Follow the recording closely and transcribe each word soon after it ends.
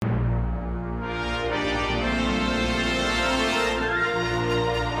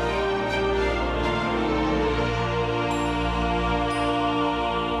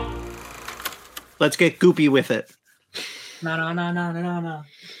Let's get goopy with it. No.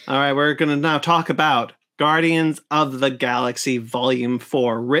 All right, we're going to now talk about Guardians of the Galaxy Volume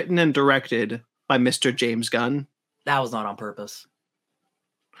 4, written and directed by Mr. James Gunn. That was not on purpose.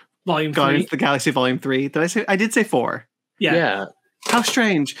 Volume Guardians 3. of the Galaxy Volume 3. Did I say? I did say 4. Yeah. How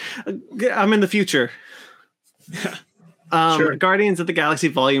strange. I'm in the future. Sure. Guardians of the Galaxy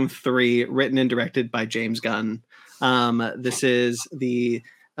Volume 3, written and directed by James Gunn. This is the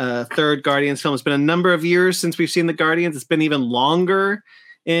third Guardians film. It's been a number of years since we've seen the Guardians. It's been even longer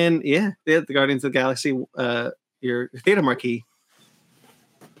in the Guardians of the Galaxy, your theater marquee.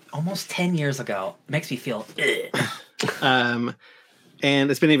 Almost 10 years ago. It makes me feel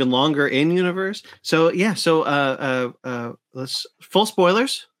and it's been even longer in universe. So let's full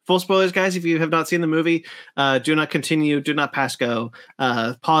spoilers. Full spoilers, guys. If you have not seen the movie, do not continue. Do not pass go.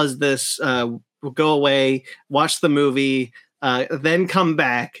 Pause this. Go away. Watch the movie. Then come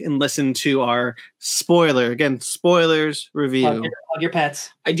back and listen to our spoilers review. Hug your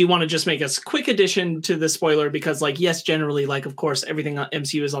pets. I do want to just make a quick addition to the spoiler because, yes, generally, of course, everything on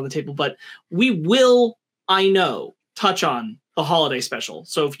MCU is on the table, but we will, I know, touch on the holiday special.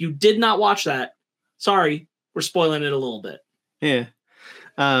 So if you did not watch that, sorry, we're spoiling it a little bit. Yeah.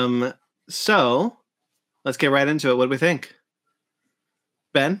 So let's get right into it. What do we think?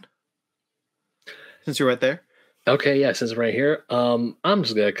 Ben? Since you're right there. Okay, yeah, since I'm right here, I'm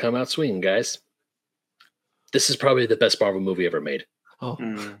just gonna come out swinging, guys. This is probably the best Marvel movie ever made. Oh,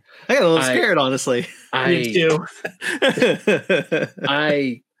 I got a little scared, honestly. Me too.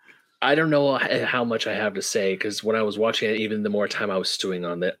 I don't know how much I have to say because when I was watching it, even the more time I was stewing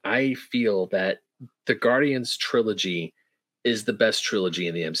on that, I feel that the Guardians trilogy is the best trilogy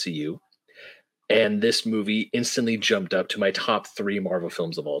in the MCU. And this movie instantly jumped up to my top 3 Marvel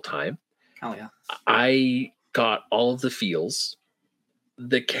films of all time. Oh, yeah. I got all of the feels,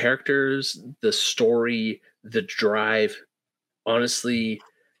 the characters, the story, the drive. Honestly,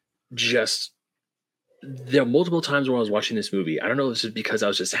 just there are multiple times when I was watching this movie. I don't know if this is because I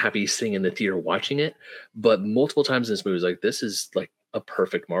was just happy sitting in the theater watching it, but multiple times in this movie, I was like, this is like a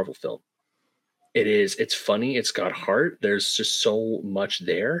perfect Marvel film. It is. It's funny. It's got heart. There's just so much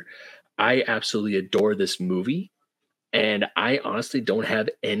there. I absolutely adore this movie. And I honestly don't have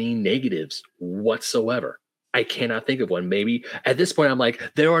any negatives whatsoever. I cannot think of one. Maybe at this point, I'm like,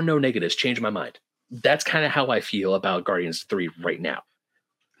 there are no negatives. Change my mind. That's kind of how I feel about Guardians 3 right now.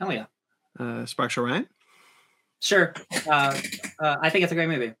 Hell yeah. Sparks Ryan? Sure. I think it's a great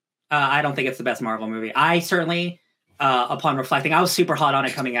movie. I don't think it's the best Marvel movie. I certainly, upon reflecting, I was super hot on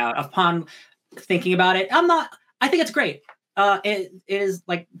it coming out. Upon thinking about it, I think it's great. It is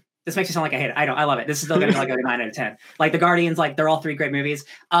like, this makes me sound like I hate it. I don't. I love it. This is still going to be like a 9 out of 10. Like the Guardians, they're all 3 great movies.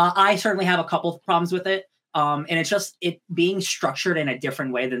 I certainly have a couple of problems with it. And it's just it being structured in a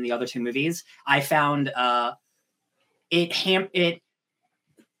different way than the other 2 movies. I found it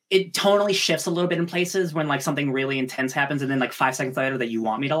tonally shifts a little bit in places when something really intense happens, and then 5 seconds later that you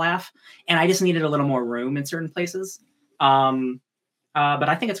want me to laugh. And I just needed a little more room in certain places. But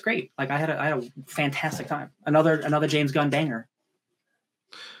I think it's great. I had a fantastic time. Another James Gunn banger.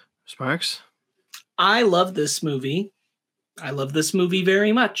 Sparks? I love this movie. I love this movie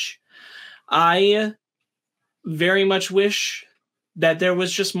very much. I very much wish that there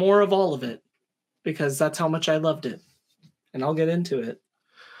was just more of all of it because that's how much I loved it. And I'll get into it,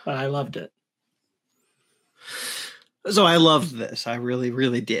 but I loved it. So I loved this. I really,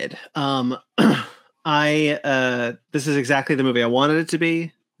 really did. This is exactly the movie I wanted it to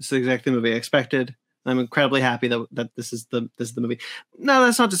be. This is exactly the movie I expected. I'm incredibly happy that this is the movie. No,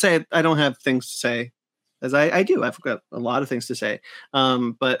 that's not to say I don't have things to say, as I do. I've got a lot of things to say.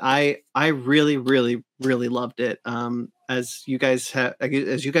 But I really, really, really loved it. As you guys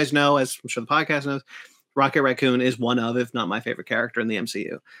know, as I'm sure the podcast knows, Rocket Raccoon is one of, if not my favorite character in the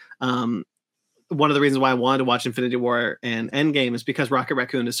MCU. One of the reasons why I wanted to watch Infinity War and Endgame is because Rocket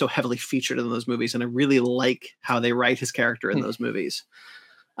Raccoon is so heavily featured in those movies, and I really like how they write his character in those movies.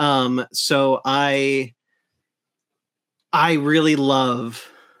 So I really love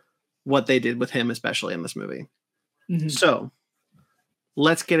what they did with him, especially in this movie. Mm-hmm. So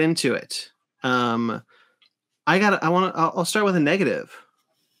let's get into it. I'll start with a negative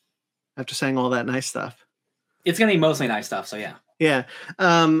after saying all that nice stuff. It's going to be mostly nice stuff. So yeah. Yeah.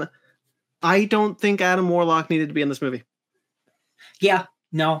 I don't think Adam Warlock needed to be in this movie. Yeah,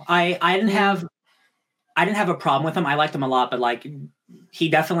 no, I didn't have a problem with him. I liked him a lot, but he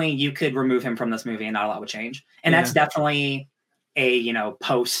definitely, you could remove him from this movie and not a lot would change. And that's definitely a,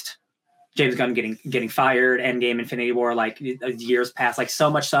 post James Gunn getting fired, Endgame, Infinity War, years past, so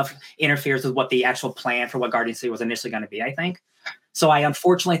much stuff interferes with what the actual plan for what Guardians 3 was initially going to be, I think. So I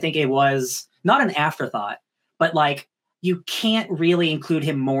unfortunately think it was not an afterthought, but like you can't really include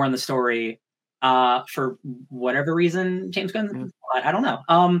him more in the story for whatever reason. James Gunn, I don't know.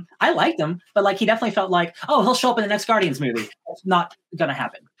 I liked him, but like he definitely felt like, oh, he'll show up in the next Guardians movie. It's not gonna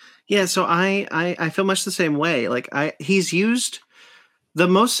happen. Yeah, so I feel much the same way. Like he's used. The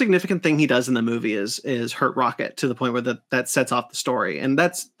most significant thing he does in the movie is hurt Rocket to the point where that sets off the story, and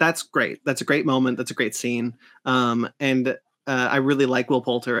that's great. That's a great moment. That's a great scene. And I really like Will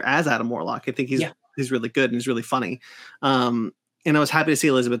Poulter as Adam Warlock. I think he's really good and he's really funny. And I was happy to see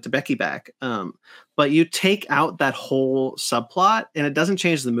Elizabeth Debicki back. But you take out that whole subplot, and it doesn't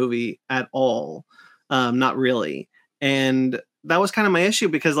change the movie at all. Not really. And that was kind of my issue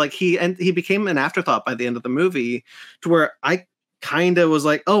because like he became an afterthought by the end of the movie, to where I kind of was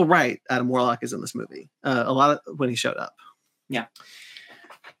like, oh, right, Adam Warlock is in this movie. A lot of when he showed up. Yeah.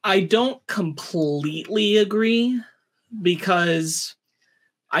 I don't completely agree because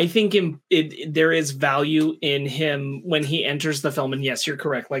I think there is value in him when he enters the film. And yes, you're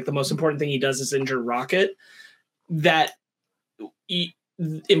correct. Like the most important thing he does is injure Rocket. That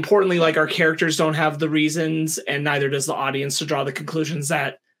importantly, like our characters don't have the reasons and neither does the audience to draw the conclusions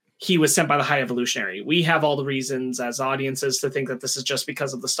that he was sent by the High Evolutionary. We have all the reasons as audiences to think that this is just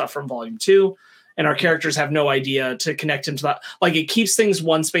because of the stuff from Volume 2, and our characters have no idea to connect him to that. Like, it keeps things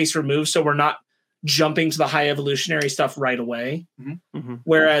one space removed, so we're not jumping to the High Evolutionary stuff right away. Mm-hmm. Mm-hmm.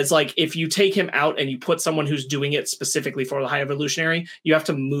 Whereas, like, if you take him out and you put someone who's doing it specifically for the High Evolutionary, you have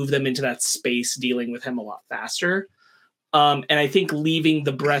to move them into that space dealing with him a lot faster. And I think leaving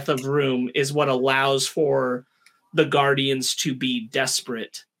the breadth of room is what allows for the Guardians to be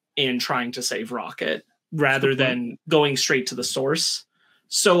desperate in trying to save Rocket rather than going straight to the source.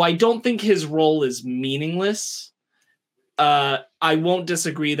 So I don't think his role is meaningless. I won't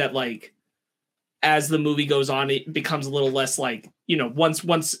disagree that, like, as the movie goes on, it becomes a little less like, you know, once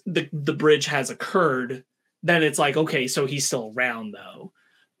the bridge has occurred, then it's like, okay, so he's still around though.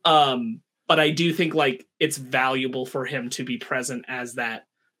 But I do think like it's valuable for him to be present as that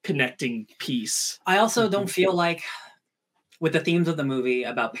connecting piece. I also don't feel like with the themes of the movie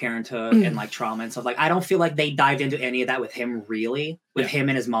about parenthood and like trauma and stuff, like I don't feel like they dived into any of that with him really, with him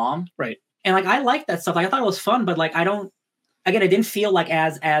and his mom. Right. And like I like that stuff. Like I thought it was fun, but like I didn't feel like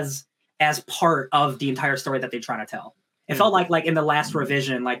as part of the entire story that they're trying to tell. It felt like in the last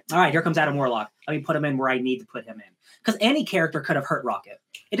revision, like, all right, here comes Adam Warlock. Let me put him in where I need to put him in. Because any character could have hurt Rocket.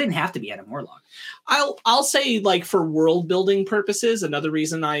 It didn't have to be Adam Warlock. I'll say, like, for world building purposes, another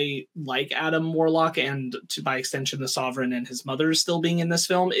reason I like Adam Warlock and by extension the Sovereign and his mother still being in this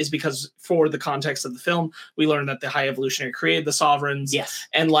film is because for the context of the film, we learned that the High Evolutionary created the Sovereigns. Yes.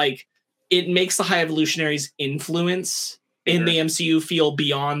 And like it makes the High Evolutionary's influence in the MCU feel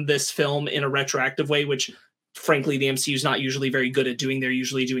beyond this film in a retroactive way, which frankly the MCU is not usually very good at doing. They're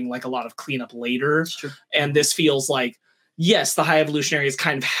usually doing like a lot of cleanup later. And this feels like, yes, the High Evolutionary has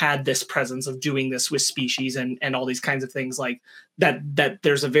kind of had this presence of doing this with species and all these kinds of things like that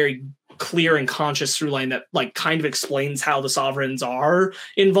there's a very clear and conscious through line that like kind of explains how the Sovereigns are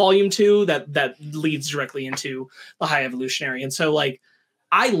in Volume 2 that leads directly into the High Evolutionary. And so like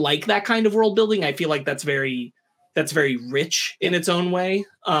I like that kind of world building. I feel like that's very rich in its own way.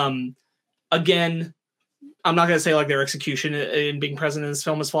 Again, I'm not going to say like their execution in being present in this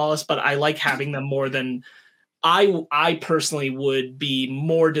film is flawless, but I like having them more than I personally would be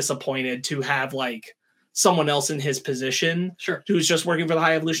more disappointed to have like someone else in his position who's just working for the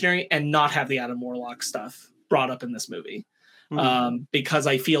High Evolutionary and not have the Adam Warlock stuff brought up in this movie. Because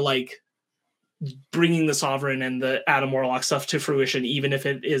I feel like bringing the Sovereign and the Adam Warlock stuff to fruition, even if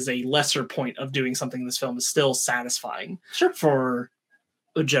it is a lesser point of doing something in this film, is still satisfying for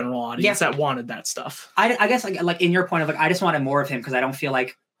a general audience that wanted that stuff. I guess like in your point of like, I just wanted more of him because I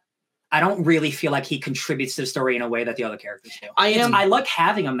don't really feel like he contributes to the story in a way that the other characters do. I like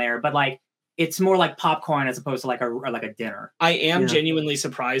having him there, but like it's more like popcorn as opposed to like a dinner. I am genuinely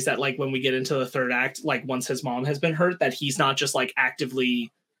surprised that like when we get into the third act, like once his mom has been hurt, that he's not just like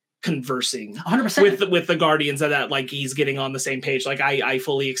actively conversing 100% with the Guardians, that like he's getting on the same page. Like I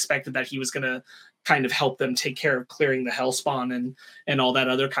fully expected that he was gonna kind of help them take care of clearing the Hellspawn and all that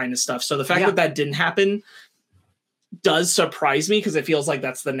other kind of stuff. So the fact that didn't happen does surprise me because it feels like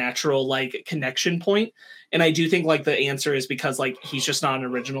that's the natural like connection point. And I do think like the answer is because like he's just not an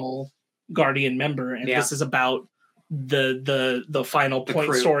original Guardian member, and this is about the final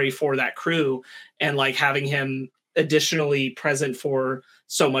point story for that crew, and like having him additionally present for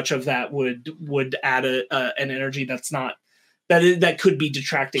so much of that would add an energy that's not that could be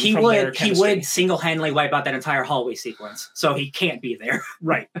detracting from their chemistry. He would single-handedly wipe out that entire hallway sequence, so he can't be there.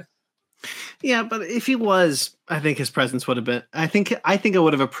 Right. Yeah, but if he was, I think his presence would have been. I think I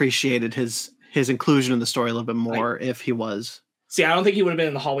would have appreciated his inclusion in the story a little bit more if he was. See, I don't think he would have been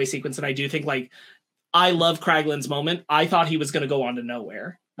in the hallway sequence, and I do think like I love Kraglin's moment. I thought he was going to go on to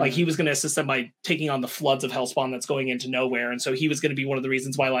nowhere. Like he was going to assist them by taking on the floods of Hellspawn that's going into nowhere, and so he was going to be one of the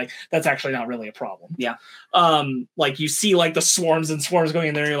reasons why like that's actually not really a problem. Yeah. Like you see like the swarms and swarms going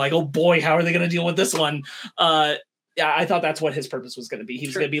in there, and you're like, oh boy, how are they going to deal with this one? Yeah, I thought that's what his purpose was going to be. He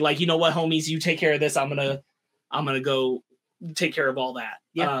was going to be like, you know what, homies, you take care of this. I'm gonna go take care of all that.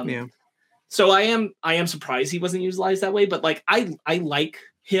 Yeah. So I am surprised he wasn't utilized that way, but like I like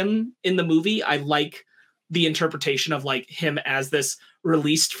him in the movie. I like the interpretation of like him as this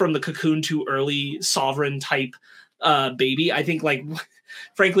released from the cocoon too early sovereign type baby. I think like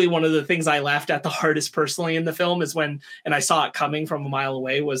frankly one of the things I laughed at the hardest personally in the film is when, and I saw it coming from a mile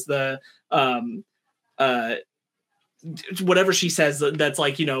away, was the whatever she says that's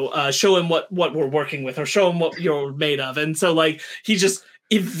like, you know, show him what we're working with, or show him what you're made of. And so like he just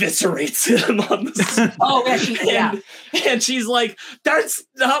eviscerates him on the oh yeah, and she's like, that's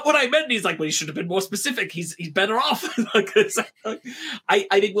not what I meant. And he's like, well, you should have been more specific. He's better off. I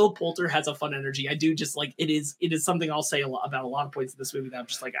think Will Poulter has a fun energy. I do just like it is something I'll say about a lot of points in this movie that I'm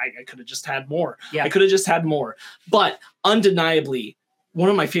just like, I could have just had more. Yeah. I could have just had more. But undeniably, one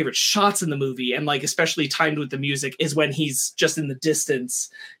of my favorite shots in the movie, and like especially timed with the music, is when he's just in the distance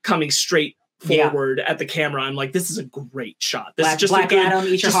coming straight forward at the camera. I'm like, this is a great shot. This is just Black a good,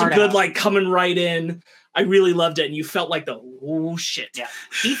 Adam, just a good like coming right in. I really loved it, and you felt like the oh shit. Yeah,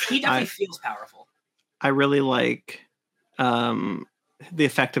 he definitely feels powerful. I really like the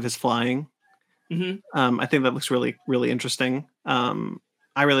effect of his flying. Mm-hmm. I think that looks really, really interesting.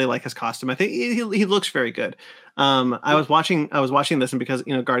 I really like his costume. I think he looks very good. I was watching this, and because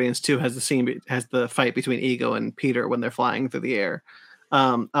you know Guardians 2 has the fight between Ego and Peter when they're flying through the air.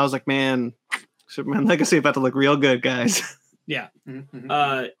 I was like, man, Superman Legacy about to look real good, guys. Yeah.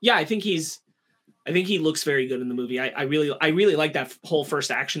 Mm-hmm. Yeah, I think he looks very good in the movie. I really like that whole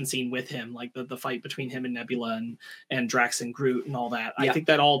first action scene with him, like the fight between him and Nebula and Drax and Groot and all that. Yeah. I think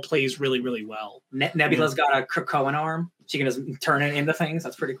that all plays really, really well. Nebula's got a Krakoan arm. She can just turn it into things.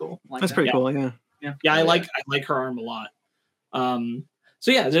 That's pretty cool. That's pretty cool. Yeah. Yeah. I like her arm a lot. So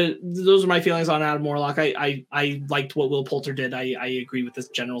yeah, those are my feelings on Adam Warlock. I liked what Will Poulter did. I agree with this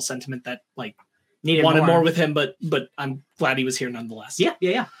general sentiment that like wanted more with him, but I'm glad he was here nonetheless.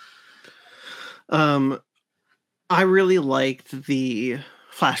 Yeah. I really liked the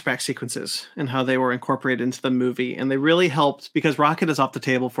flashback sequences and how they were incorporated into the movie, and they really helped because Rocket is off the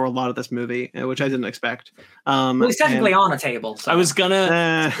table for a lot of this movie, which I didn't expect. Well, he's technically on a table. So. I was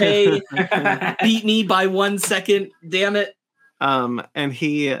gonna say, beat me by 1 second. Damn it. And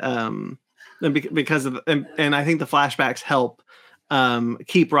he because of and I think the flashbacks help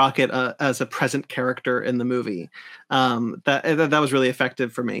keep Rocket as a present character in the movie. That was really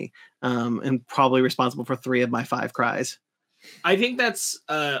effective for me, and probably responsible for 3 of my 5 cries. I think that's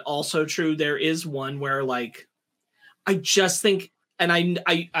also true. There is one where like I just think, and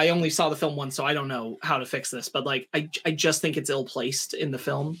I only saw the film once, so I don't know how to fix this, but like I just think it's ill placed in the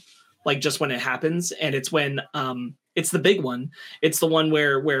film, like just when it happens, and it's when it's the big one. It's the one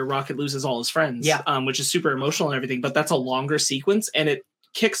where Rocket loses all his friends, which is super emotional and everything. But that's a longer sequence, and it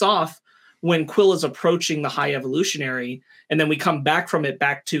kicks off when Quill is approaching the High Evolutionary, and then we come back from it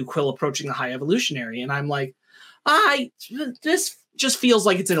back to Quill approaching the High Evolutionary, and I'm like, this just feels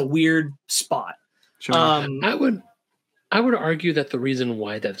like it's in a weird spot. Sure. I would argue that the reason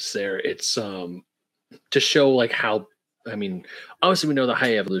why that's there, it's to show like how. I mean, obviously we know the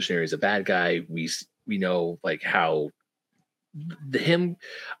High Evolutionary is a bad guy. We know like how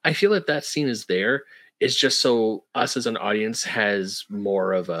I feel like that scene is there is just so us as an audience has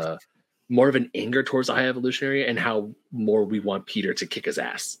more of an anger towards the High Evolutionary and how more we want Peter to kick his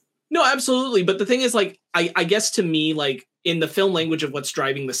ass. No, absolutely. But the thing is, like, I guess to me, like in the film language of what's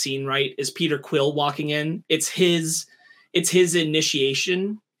driving the scene, right, is Peter Quill walking in. It's his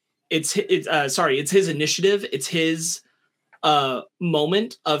initiation. It's his initiative. It's his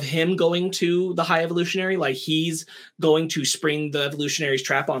moment of him going to the High Evolutionary. Like he's going to spring the Evolutionary's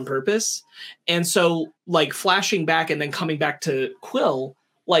trap on purpose. And so like flashing back and then coming back to Quill,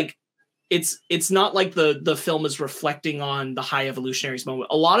 like it's not like the film is reflecting on the High Evolutionary's moment.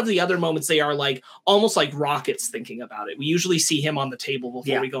 A lot of the other moments, they are like almost like Rocket's thinking about it. We usually see him on the table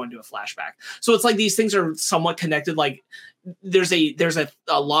before we go into a flashback. So it's like these things are somewhat connected. Like there's a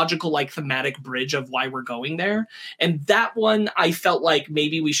logical like thematic bridge of why we're going there. And that one, I felt like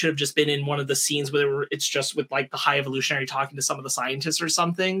maybe we should have just been in one of the scenes where it's just with like the High Evolutionary talking to some of the scientists or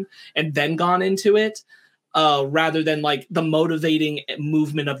something, and then gone into it. rather than like the motivating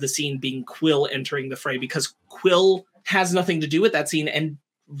movement of the scene being Quill entering the fray, because Quill has nothing to do with that scene and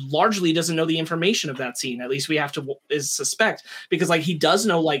largely doesn't know the information of that scene. At least we have to suspect, because like he does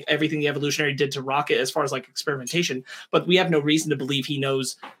know like everything the evolutionary did to Rocket as far as like experimentation, but we have no reason to believe he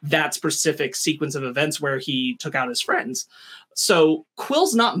knows that specific sequence of events where he took out his friends. So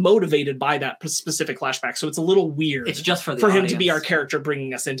Quill's not motivated by that specific flashback. So it's a little weird. It's just for him to be our character,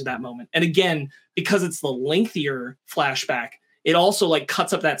 bringing us into that moment. And again, because it's the lengthier flashback, it also like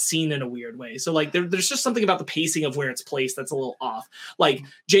cuts up that scene in a weird way. So like there's just something about the pacing of where it's placed that's a little off. Like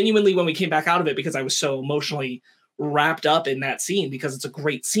genuinely, when we came back out of it, because I was so emotionally wrapped up in that scene, because it's a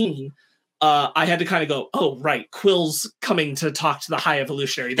great scene, I had to kind of go, oh, right, Quill's coming to talk to the High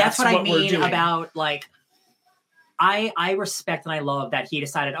Evolutionary. That's what I mean about like, I respect and I love that he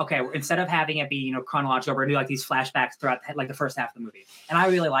decided, okay, instead of having it be, you know, chronological, we're gonna do like these flashbacks throughout like the first half of the movie. And I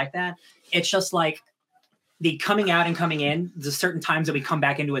really like that. It's just like the coming out and coming in, the certain times that we come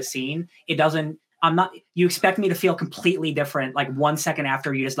back into a scene, you expect me to feel completely different like 1 second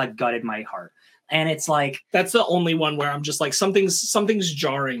after you just like gutted my heart. And it's like, that's the only one where I'm just like, something's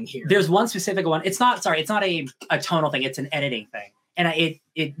jarring here. There's one specific one. It's not a tonal thing. It's an editing thing. And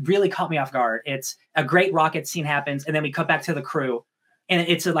it really caught me off guard. It's a great Rocket scene happens, and then we cut back to the crew, and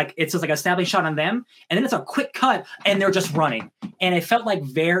it's just like a stabbing shot on them, and then it's a quick cut, and they're just running, and it felt like a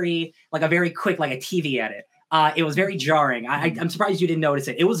very quick, like a TV edit. It was very jarring. I'm surprised you didn't notice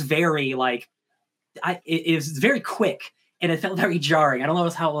it. It was very like, it was very quick, and it felt very jarring. I don't know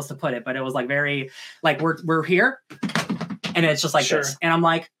how else to put it, but it was like very like we're here, and it's just like this, and I'm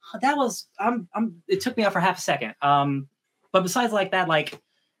like, that was it took me out for half a second. But besides like that, like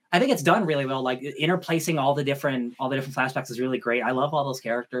I think it's done really well. Like interplacing all the different flashbacks is really great. I love all those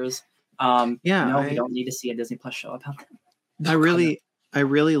characters. We don't need to see a Disney Plus show about them. I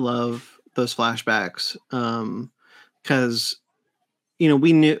really love those flashbacks because you know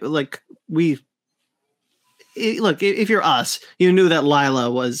we knew look, if you're us, you knew that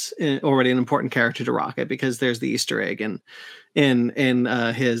Lila was already an important character to Rocket because there's the Easter egg in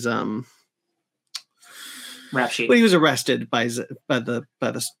his rap sheet. Well, he was arrested by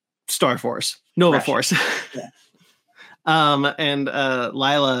the Star Force, Nova Force. Yeah. And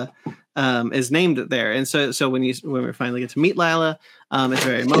Lila is named there, and so when we finally get to meet Lila, it's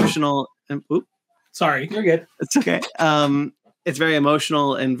very emotional. And, sorry, you're good. It's okay. It's very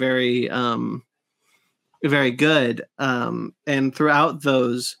emotional and very very good. And throughout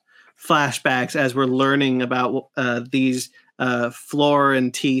those flashbacks, as we're learning about these Floor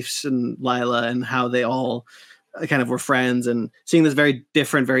and Teefs and Lila and how they all kind of were friends, and seeing this very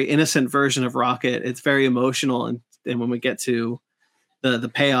different, very innocent version of Rocket, it's very emotional. And when we get to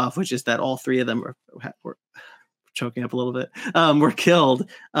the payoff, which is that all three of them were choking up a little bit, were killed.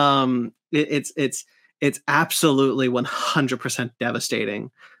 It's absolutely 100%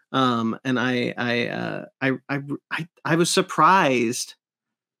 devastating. And I was surprised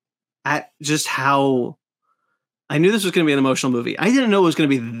at just how. I knew this was going to be an emotional movie. I didn't know it was going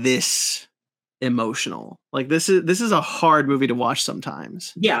to be this emotional. Like this is a hard movie to watch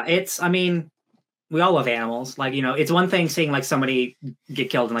sometimes. Yeah, I mean, we all love animals. Like, you know, it's one thing seeing like somebody get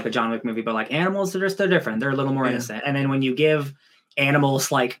killed in like a John Wick movie, but like animals, they're different. They're a little more innocent. And then when you give animals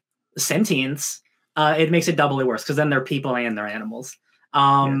like sentience, it makes it doubly worse because then they're people and they're animals.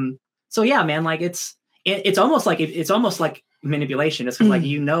 So yeah, man, like it's almost like manipulation. It's because like,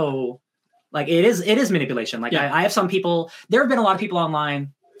 you know, like it is manipulation. Like I have some people, there have been a lot of people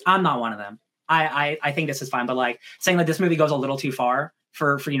online. I'm not one of them. I think this is fine, but like saying that this movie goes a little too far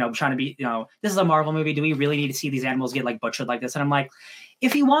for you know, trying to be, you know, this is a Marvel movie. Do we really need to see these animals get like butchered like this? And I'm like,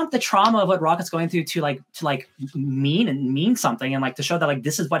 if you want the trauma of what Rocket's going through to mean something and like to show that like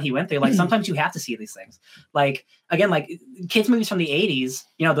this is what he went through, like sometimes you have to see these things. Like again, like kids movies from the 80s,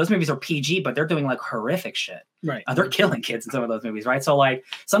 you know, those movies are PG, but they're doing like horrific shit. Right. They're killing kids in some of those movies, right? So like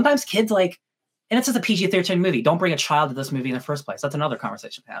sometimes kids like, and it's just a PG-13 movie. Don't bring a child to this movie in the first place. That's another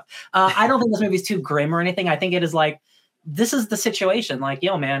conversation to have. I don't think this movie's too grim or anything. I think it is like, this is the situation. Like,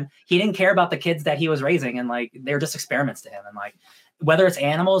 yo, man, he didn't care about the kids that he was raising, and like they're just experiments to him. And like, whether it's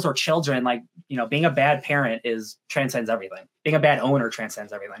animals or children, like, you know, being a bad parent transcends everything. Being a bad owner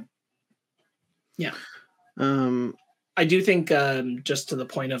transcends everything. Yeah. I do think just to the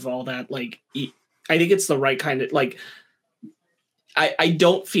point of all that, like, I think it's the right kind of like. I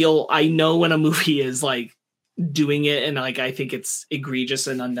don't feel, I know when a movie is like doing it and like I think it's egregious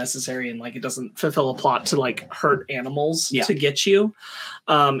and unnecessary and like it doesn't fulfill a plot to like hurt animals to get you.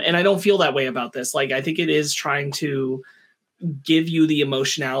 And I don't feel that way about this. Like I think it is trying to give you the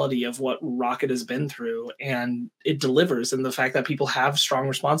emotionality of what Rocket has been through, and it delivers. And the fact that people have strong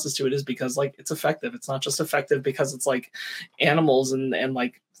responses to it is because like it's effective. It's not just effective because it's like animals and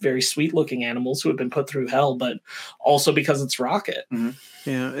like very sweet looking animals who have been put through hell, but also because it's Rocket.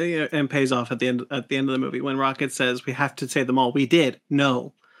 Yeah, and pays off at the end of the movie when Rocket says we have to save them all. We did.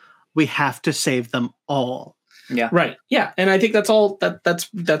 No, we have to save them all. Yeah. Right. Yeah. And I think that's all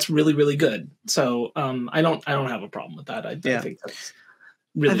that's really, really good. So I don't have a problem with that. I think that's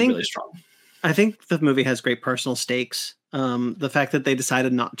really strong. I think the movie has great personal stakes. The fact that they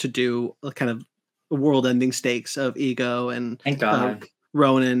decided not to do a kind of world-ending stakes of Ego and Thank God.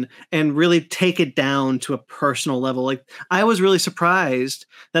 Ronan, and really take it down to a personal level. Like I was really surprised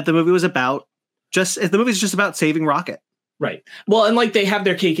that the movie was just about saving Rocket. Right. Well, and like they have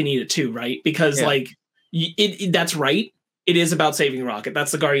their cake and eat it too, right? Because like that's right. It is about saving Rocket.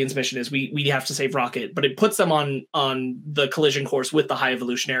 That's the Guardians' mission. Is we have to save Rocket, but it puts them on the collision course with the High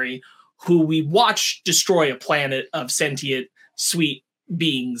Evolutionary, who we watch destroy a planet of sentient, sweet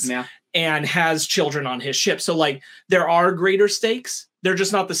beings, and has children on his ship. So like there are greater stakes. They're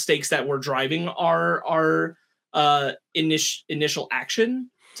just not the stakes that were driving our initial action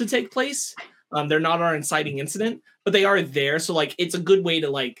to take place. They're not our inciting incident, but they are there. So like it's a good way to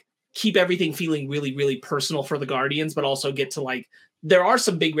like keep everything feeling really, really personal for the Guardians, but also get to like, there are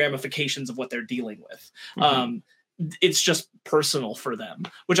some big ramifications of what they're dealing with. It's just personal for them,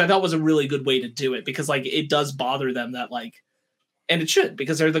 which I thought was a really good way to do it, because like, it does bother them that like, and it should,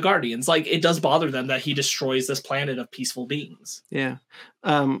 because they're the Guardians. Like it does bother them that he destroys this planet of peaceful beings. Yeah.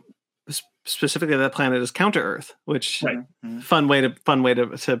 Specifically that planet is Counter Earth, which fun way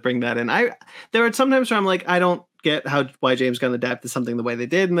to bring that in. There are sometimes where I'm like, I don't get why James Gunn adapted something the way they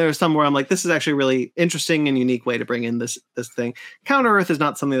did, and there's some where I'm like, this is actually a really interesting and unique way to bring in this thing. Counter Earth is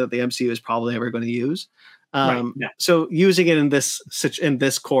not something that the MCU is probably ever going to use. So using it in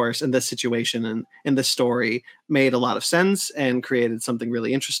this course, in this situation, and in this story made a lot of sense and created something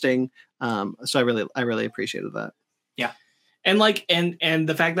really interesting. So I really appreciated that. Yeah, and like and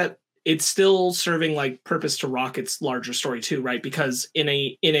the fact that it's still serving like purpose to Rocket's larger story too, right? Because in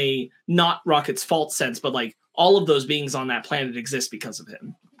a not Rocket's fault sense, but like all of those beings on that planet exist because of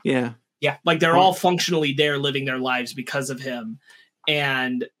him. Yeah. Yeah. Like they're all functionally there living their lives because of him.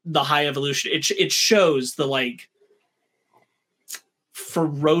 And the High Evolution, it shows the like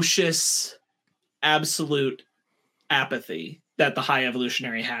ferocious, absolute apathy that the High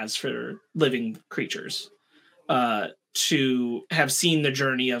Evolutionary has for living creatures. To have seen the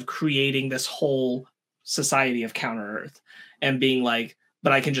journey of creating this whole society of Counter Earth and being like,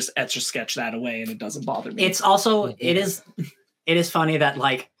 but I can just etch a sketch that away and it doesn't bother me. It's also, it is funny that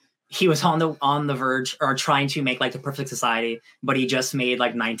like he was on the verge or trying to make like the perfect society, but he just made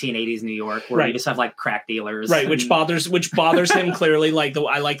like 1980s New York where you just have like crack dealers. Right. Which bothers him clearly. Like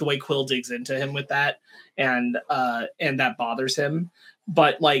I like the way Quill digs into him with that. And that bothers him,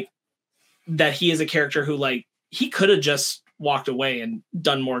 but like that he is a character who like, he could have just walked away and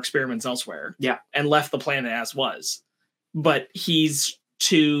done more experiments elsewhere. Yeah. And left the planet as was. But he's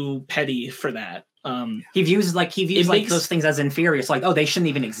too petty for that. He views those things as inferior. It's like, oh, they shouldn't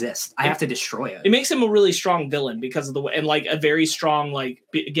even exist. I have to destroy it. It makes him a really strong villain because of the way, and like a very strong, like,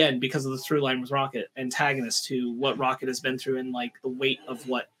 again, because of the through line with Rocket, antagonist to what Rocket has been through and like the weight of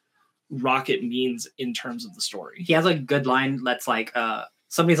what Rocket means in terms of the story. He has a good line that's like,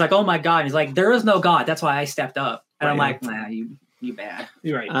 somebody's like, oh my God. And he's like, there is no God. That's why I stepped up. And I'm like, nah, you bad.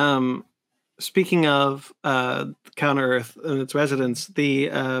 You're right. Speaking of Counter Earth and its residents,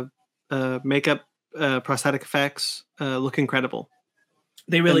 the makeup, prosthetic effects look incredible.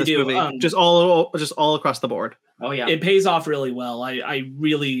 They really do. Just all across the board. Oh yeah, it pays off really well. I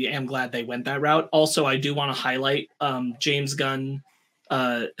really am glad they went that route. Also, I do want to highlight James Gunn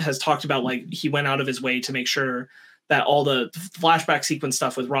has talked about like he went out of his way to make sure that all the flashback sequence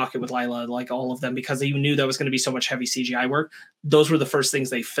stuff with Rocket, with Lila, like all of them, because he knew there was going to be so much heavy CGI work. Those were the first things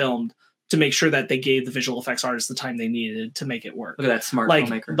they filmed to make sure that they gave the visual effects artists the time they needed to make it work. Look at that smart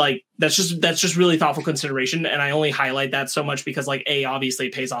filmmaker. Like that's just really thoughtful consideration. And I only highlight that so much because like A, obviously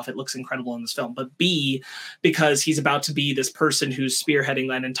it pays off. It looks incredible in this film, but B, because he's about to be this person who's spearheading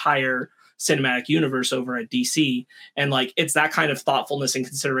that entire cinematic universe over at DC. And like, it's that kind of thoughtfulness and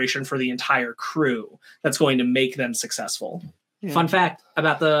consideration for the entire crew that's going to make them successful. Yeah. Fun fact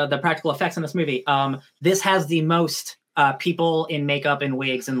about the practical effects in this movie. This has the most people in makeup and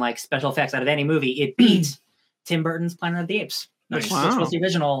wigs and like special effects out of any movie. It beats Tim Burton's Planet of the Apes, which was the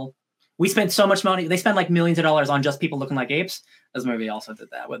original We spent so much money. They spend like millions of dollars on just people looking like apes. This movie also did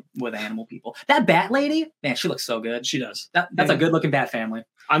that with animal people. That bat lady, man, she looks so good. She does. That's a good looking bat family.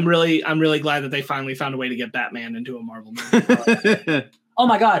 I'm really glad that they finally found a way to get Batman into a Marvel movie. Oh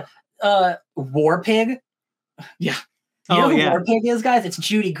my god, War Pig. Yeah. You know who War Pig is, guys? It's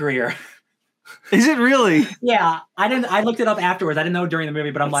Judy Greer. Is it really? Yeah, I looked it up afterwards. I didn't know during the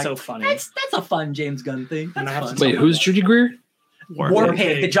movie, but I'm like, so funny. That's a fun James Gunn thing. That's fun. Wait, who's Judy Greer? War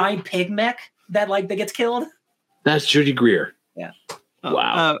Pig, the giant pig mech that gets killed. That's Judy Greer. Yeah.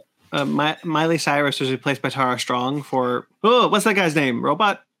 Wow. Miley Cyrus was replaced by Tara Strong for what's that guy's name?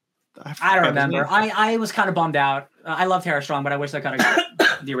 Robot? I don't remember. I was kind of bummed out. I love Tara Strong, but I wish I could have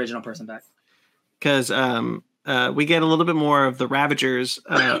got the original person back. Because we get a little bit more of the Ravagers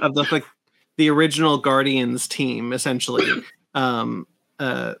of the original Guardians team, essentially,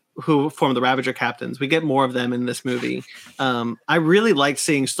 who form the Ravager captains. We get more of them in this movie. I really liked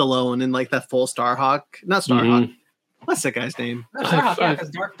seeing Stallone in like that full Starhawk. Not Starhawk. Mm-hmm. What's that guy's name? No, Starhawk, yeah, because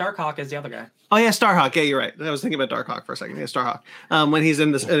Darkhawk is the other guy. Oh yeah, Starhawk. Yeah, you're right. I was thinking about Darkhawk for a second. Yeah, Starhawk. When he's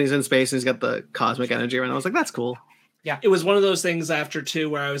in space and he's got the cosmic energy around, I was like, that's cool. Yeah, it was one of those things after 2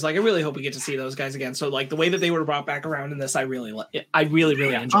 where I was like, I really hope we get to see those guys again. So like the way that they were brought back around in this, I really enjoyed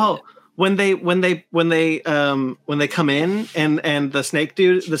it. When they come in and the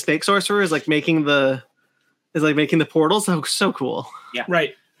snake sorcerer is making the portals. So cool. Yeah.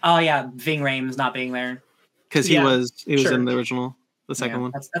 Right. Oh yeah, Ving Rhames not being there. Because he was in the original, the second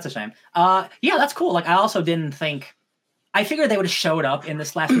one. That's a shame. Yeah, that's cool. Like I also didn't think. I figured they would have showed up in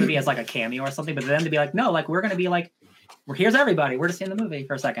this last movie as like a cameo or something, but then to be like, no, like we're gonna be like, here's everybody. We're just in the movie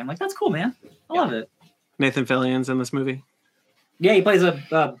for a second. I'm like, that's cool, man. I love it. Nathan Fillion's in this movie. Yeah, he plays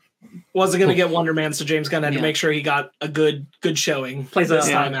a. Wasn't gonna get Wonder Man, so James Gunn had to make sure he got a good showing. Plays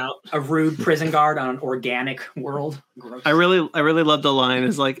time out. A rude prison guard on an organic world. Gross. I really love the line.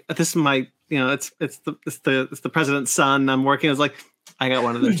 Is like, this is my. It's the president's son. I'm working. It's like I got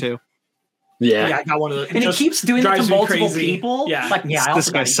one of them too. Yeah, I got one of those. And he keeps doing it to multiple people. Yeah, like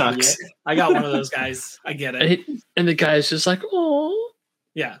this guy sucks. I got one of those guys. I get it. And the guy's just like, oh,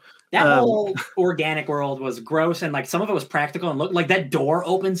 yeah. That whole organic world was gross, and like some of it was practical and looked like that door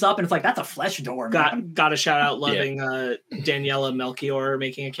opens up, and it's like that's a flesh door. Got a shout out, loving Daniela Melchior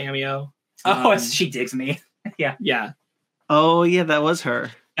making a cameo. Oh, she digs me. Yeah. Oh yeah, that was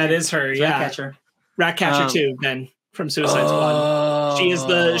her. That is her. Yeah, Ratcatcher too. Then from Suicide Squad, she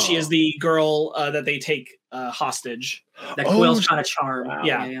is the girl that they take hostage. That Quill's trying to charm. Wow.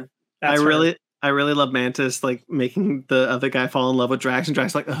 Yeah. I really love Mantis like making the other guy fall in love with Drax, and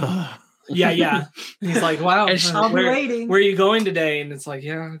Drax like, ugh. Yeah. He's like, wow, I'll be waiting. Where are you going today? And it's like,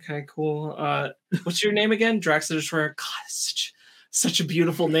 yeah, okay, cool. What's your name again? Drax the Destroyer. God, such a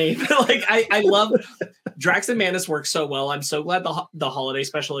beautiful name. Like I love Drax and Mantis work so well. I'm so glad the holiday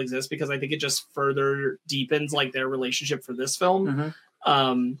special exists because I think it just further deepens like their relationship for this film.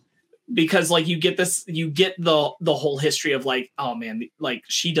 Mm-hmm. Because like you get the whole history of like, oh man, like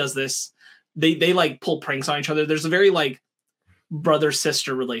she does this. They like pull pranks on each other. There's a very like brother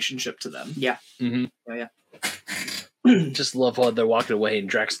sister relationship to them. Yeah. Mm-hmm. Yeah. Just love how they're walking away and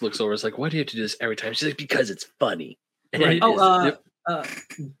Drax looks over. It's like, why do you have to do this every time? She's like, because it's funny. Right.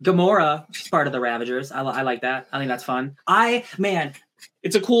 Gamora, she's part of the Ravagers. I like that. I think that's fun.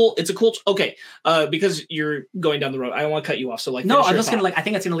 It's a cool. Okay. Because you're going down the road. I don't want to cut you off. So like, no, I'm just gonna like. I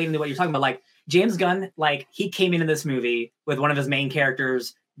think it's gonna lead into what you're talking about. Like James Gunn, like he came into this movie with one of his main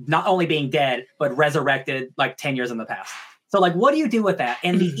characters not only being dead but resurrected like 10 years in the past. So like, what do you do with that?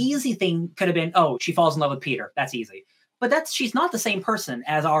 And the easy thing could have been, oh, she falls in love with Peter. That's easy. But she's not the same person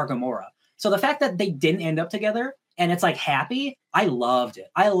as our Gamora. So the fact that they didn't end up together and it's like happy, I loved it.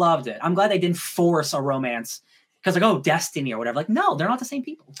 I'm glad they didn't force a romance because like, oh, destiny or whatever. Like, no, they're not the same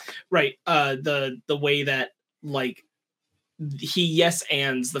people. Right. The way that like he yes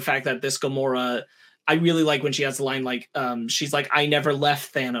ands the fact that this Gamora, I really like when she has the line like she's like, I never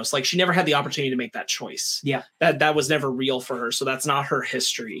left Thanos. Like she never had the opportunity to make that choice. Yeah. That was never real for her. So that's not her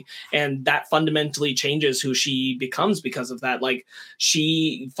history. And that fundamentally changes who she becomes because of that. Like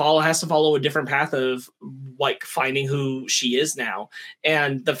she has to follow a different path of like finding who she is now.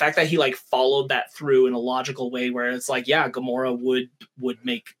 And the fact that he like followed that through in a logical way where it's like, yeah, Gamora would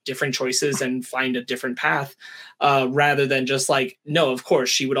make different choices and find a different path rather than just like, no, of course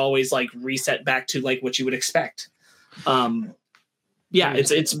she would always like reset back to like what you would expect.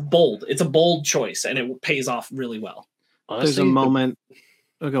 It's bold. It's a bold choice and it pays off really well. Honestly, there's a moment.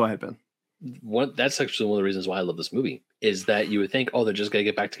 Go ahead, Ben. That's actually one of the reasons why I love this movie is that you would think, oh, they're just going to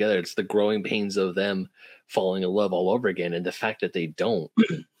get back together. It's the growing pains of them falling in love all over again. And the fact that they don't.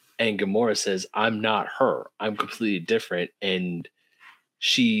 And Gamora says, I'm not her. I'm completely different. And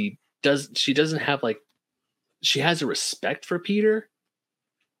she doesn't have like, she has a respect for Peter,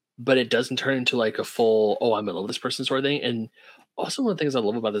 but it doesn't turn into like a full, oh, I'm in love with this person sort of thing. And also one of the things I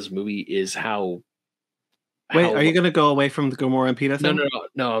love about this movie is how. Wait, are you going to go away from the Gamora and Peter thing?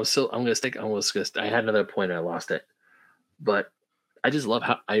 No. I'm going to stick. I had another point and I lost it, but I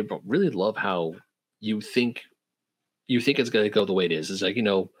really love how you think it's going to go the way it is. It's like,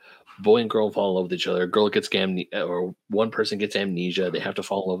 boy and girl fall in love with each other. A girl gets or one person gets amnesia. They have to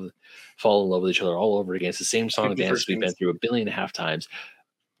fall in love with each other all over again. It's the same song and dance we've been through 1.5 billion times.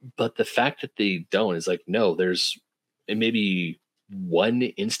 But the fact that they don't is like, no, there's maybe one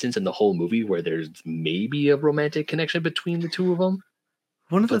instance in the whole movie where there's maybe a romantic connection between the two of them.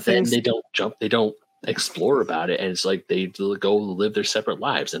 One of the things they don't explore about it, and it's like they go live their separate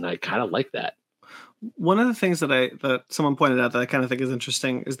lives, and I kind of like that. One of the things that someone pointed out that I kind of think is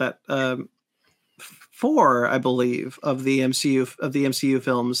interesting is that 4, I believe, of the MCU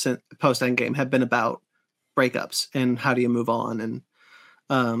films post Endgame have been about breakups and how do you move on,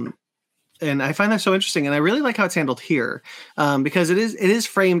 and I find that so interesting, and I really like how it's handled here, because it is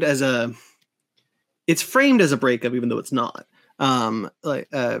framed as a breakup, even though it's not.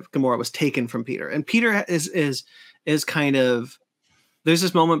 Gamora was taken from Peter, and Peter is kind of. There's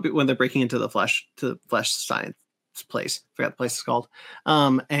this moment when they're breaking into the flesh science place. I forgot the place is called.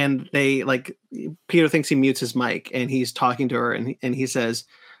 And they Peter thinks he mutes his mic, and he's talking to her, and he says,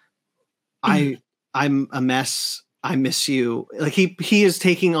 I'm a mess. I miss you. Like he's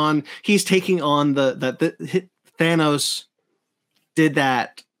taking on the Thanos did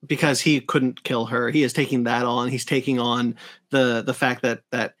that because he couldn't kill her. He is taking that on. He's taking on the fact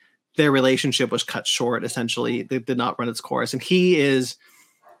that their relationship was cut short. Essentially, they did not run its course, and he is.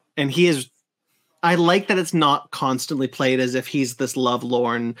 I like that it's not constantly played as if he's this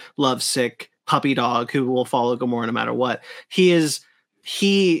lovelorn, lovesick puppy dog who will follow Gamora no matter what. He is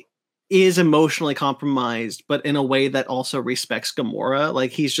emotionally compromised, but in a way that also respects Gamora.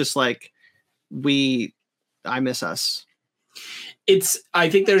 Like he's just like, I miss us. I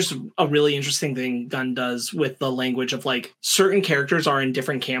think there's a really interesting thing Gunn does with the language of like certain characters are in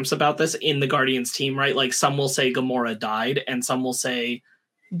different camps about this in the Guardians team, right? Like some will say Gamora died and some will say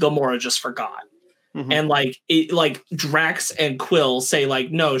Gamora just forgot. Mm-hmm. And like Drax and Quill say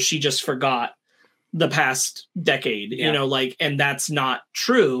like, no, she just forgot the past decade, and that's not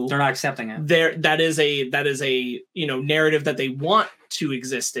true. They're not accepting it. That is a narrative that they want to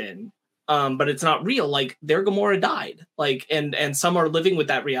exist in. But it's not real. Like their Gamora died. Like and some are living with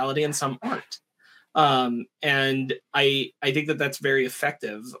that reality and some aren't. And I think that that's very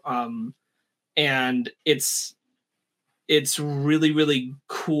effective. And it's really, really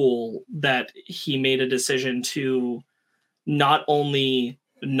cool that he made a decision to not only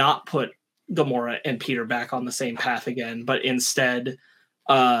not put Gamora and Peter back on the same path again, but instead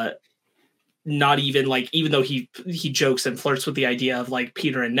not even even though he jokes and flirts with the idea of like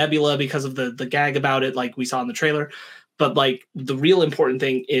Peter and Nebula because of the gag about it, like we saw in the trailer, but like the real important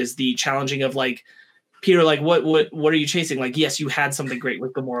thing is the challenging of like Peter, like what are you chasing? Like, yes, you had something great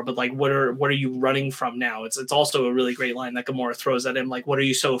with Gamora, but like what are you running from now? It's also a really great line that Gamora throws at him, like, what are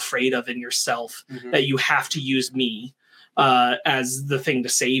you so afraid of in yourself that you have to use me as the thing to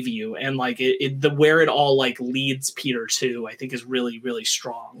save you? And like where it all like leads Peter to, I think is really, really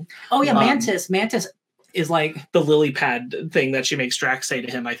strong. Oh yeah, Mantis is like the lily pad thing that she makes Drax say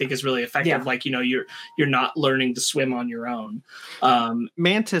to him, I think is really effective. Yeah. Like, you're not learning to swim on your own.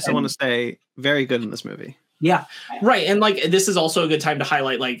 Mantis, I want to say, very good in this movie. Yeah. Right. And like, this is also a good time to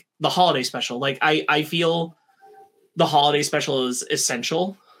highlight like the holiday special. Like I feel the holiday special is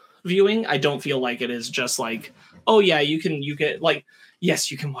essential viewing. I don't feel like it is just like, oh yeah, you can like,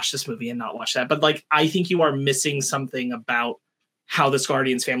 yes, you can watch this movie and not watch that. But like, I think you are missing something about how this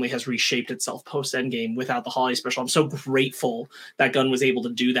Guardians family has reshaped itself post Endgame without the holiday special. I'm so grateful that Gunn was able to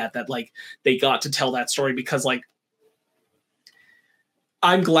do that like they got to tell that story, because like,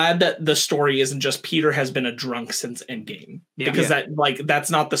 I'm glad that the story isn't just Peter has been a drunk since Endgame, because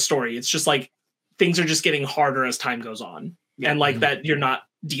that's not the story. It's just like things are just getting harder as time goes on. And like that you're not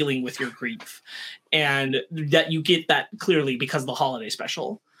dealing with your grief, and that you get that clearly because of the holiday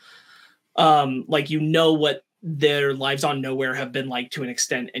special. Like, what their lives on Nowhere have been like to an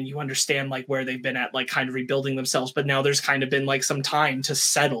extent, and you understand like where they've been at, like kind of rebuilding themselves, but now there's kind of been like some time to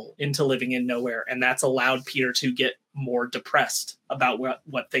settle into living in Nowhere, and that's allowed Peter to get more depressed about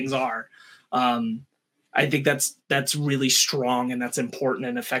what things are. I think that's really strong, and that's important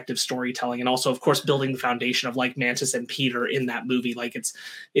and effective storytelling, and also of course building the foundation of like Mantis and Peter in that movie. Like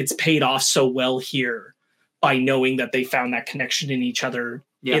it's paid off so well here by knowing that they found that connection in each other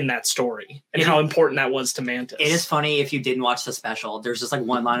in that story, and how important that was to Mantis. It is funny if you didn't watch the special. There's just like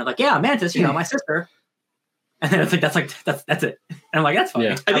one line of like, yeah, Mantis, my sister. And then it's like that's it. And I'm like, that's funny.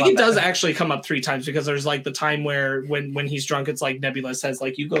 Yeah. I think it does actually come up 3 times, because there's like the time where when he's drunk, it's like Nebula says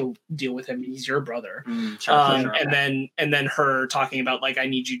like, you go deal with him, he's your brother. Sure. And then her talking about like, I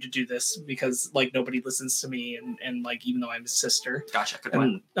need you to do this because like nobody listens to me, and like even though I'm his sister. Gotcha. Good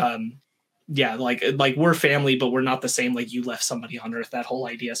point. Yeah, like we're family, but we're not the same. Like you left somebody on Earth. That whole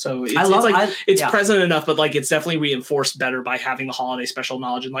idea. So it's present enough, but like it's definitely reinforced better by having the holiday special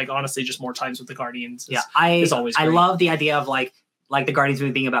knowledge, and like honestly, just more times with the Guardians. Is always great. I love the idea of like the Guardians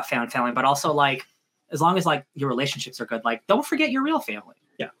movie being about found family, but also like as long as like your relationships are good, like don't forget your real family.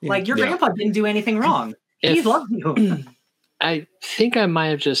 Yeah, like your grandpa didn't do anything wrong. He loved you. I think I might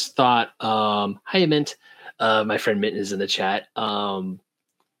have just thought, hi Mint. My friend Mint is in the chat.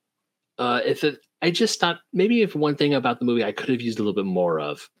 I just thought maybe if one thing about the movie I could have used a little bit more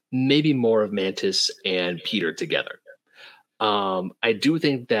of, maybe more of Mantis and Peter together. I do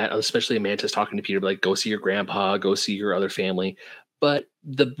think that, especially Mantis talking to Peter, like, go see your grandpa, go see your other family. But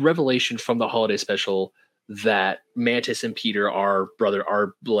the revelation from the holiday special that Mantis and Peter are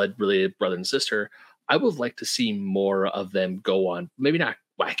blood-related brother and sister, I would like to see more of them go on, maybe not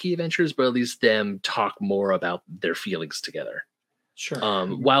wacky adventures, but at least them talk more about their feelings together. Sure.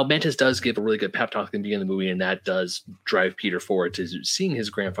 While Mantis does give a really good pep talk at the beginning of the movie, and that does drive Peter forward to seeing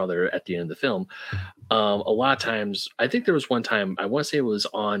his grandfather at the end of the film, a lot of times, I think there was one time, I want to say it was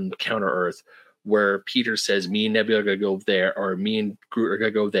on Counter Earth, where Peter says, me and Nebula are going to go there, or me and Groot are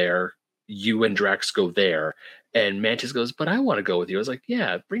going to go there, you and Drax go there. And Mantis goes, but I want to go with you. I was like,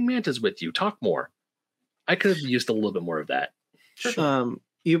 yeah, bring Mantis with you. Talk more. I could have used a little bit more of that. Sure.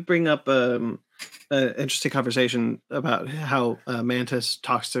 You bring up an interesting conversation about how Mantis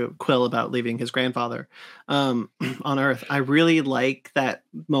talks to Quill about leaving his grandfather on Earth. I really like that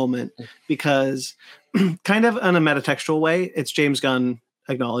moment because kind of in a metatextual way, it's James Gunn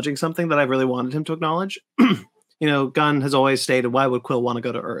acknowledging something that I really wanted him to acknowledge. Gunn has always stated, why would Quill want to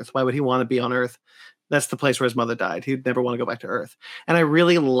go to Earth? Why would he want to be on Earth? That's the place where his mother died. He'd never want to go back to Earth. And I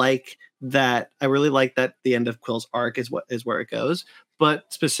really like that. I really like that the end of Quill's arc is where it goes.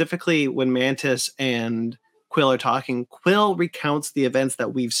 But specifically when Mantis and Quill are talking, Quill recounts the events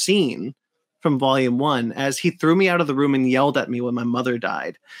that we've seen from Volume 1 as he threw me out of the room and yelled at me when my mother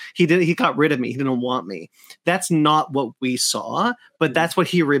died. He got rid of me. He didn't want me. That's not what we saw, but that's what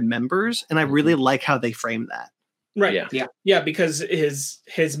he remembers. And I really like how they frame that. Right. Yeah. Because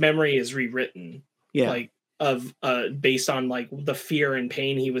his memory is rewritten. Yeah. Like of based on like the fear and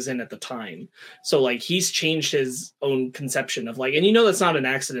pain he was in at the time. So like he's changed his own conception of like, and that's not an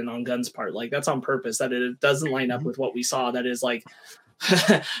accident on Gunn's part. Like that's on purpose, that it doesn't line up with what we saw. That is like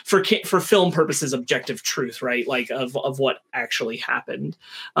for film purposes, objective truth, right? Like of what actually happened.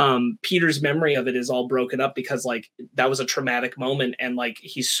 Peter's memory of it is all broken up because like that was a traumatic moment, and like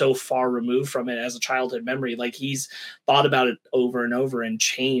he's so far removed from it as a childhood memory. Like he's thought about it over and over and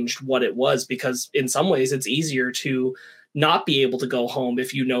changed what it was, because in some ways it's easier to not be able to go home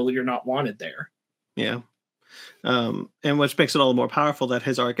if you know you're not wanted there. Yeah. And which makes it all the more powerful that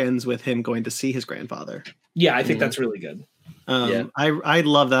his arc ends with him going to see his grandfather. Yeah, I think that's really good. I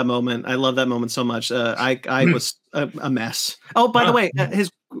love that moment. I love that moment so much. I was a mess. Oh, by the way,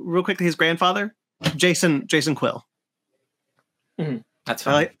 his grandfather, Jason Quill. Mm-hmm. That's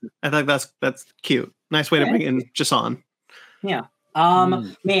fine. I think that's cute. Nice way to bring in Jason. Yeah.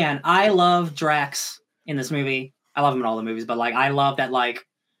 Man, I love Drax in this movie. I love him in all the movies, but like I love that like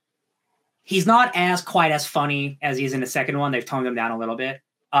he's not quite as funny as he is in the second one. They've toned him down a little bit.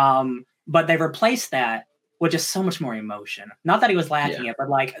 But they've replaced that with just so much more emotion. Not that he was lacking it, but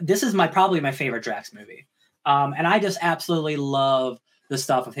like this is probably my favorite Drax movie. And I just absolutely love the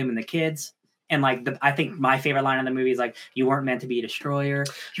stuff of him and the kids. And like I think my favorite line in the movie is like, "You weren't meant to be a destroyer.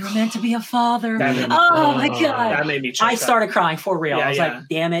 You were meant to be a father." Oh my god! That made me. I started crying for real. I was like,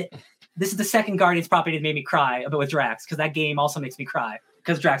 "Damn it! This is the second Guardians property that made me cry with Drax, because that game also makes me cry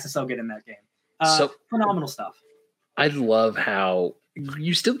because Drax is so good in that game." So phenomenal stuff. I love how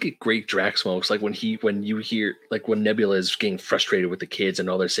you still get great Drax moments, like when you hear like when Nebula is getting frustrated with the kids and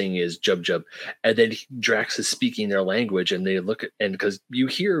all they're saying is "jub jub," and then Drax is speaking their language, and they look at, and because you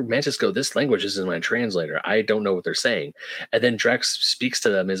hear Mantis go, "This language isn't my translator. I don't know what they're saying," and then Drax speaks to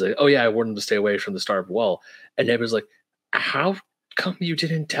them and is like, "Oh yeah, I warned them to stay away from the Starved Wall," and Nebula's like, "How come you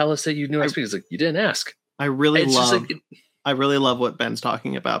didn't tell us that you knew?" It's like, you didn't ask. I really love what Ben's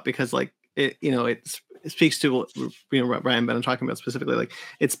talking about, because like it speaks to what Ryan Ben talking about specifically. Like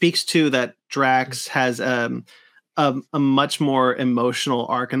it speaks to that Drax has a much more emotional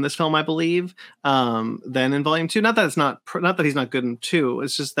arc in this film, I believe, than in Volume 2. Not that it's not that he's not good in 2.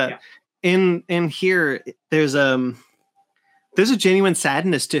 It's just that in here there's a genuine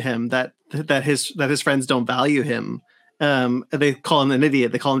sadness to him that his friends don't value him. They call him an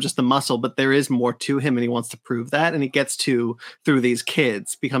idiot. They call him just the muscle, but there is more to him, and he wants to prove that. And he gets to, through these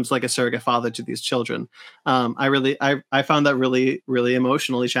kids, becomes like a surrogate father to these children. I found that really, really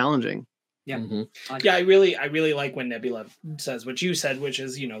emotionally challenging. Yeah. Mm-hmm. Yeah, I really like when Nebula says what you said, which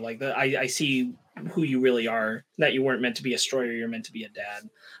is, like I see who you really are, that you weren't meant to be a destroyer, you're meant to be a dad.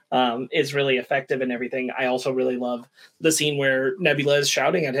 Is really effective and everything. I also really love the scene where Nebula is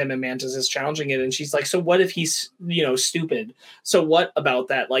shouting at him and Mantis is challenging it, and she's like, so what if he's stupid? So what about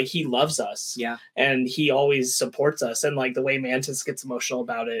that? Like, he loves us, and he always supports us, and like the way Mantis gets emotional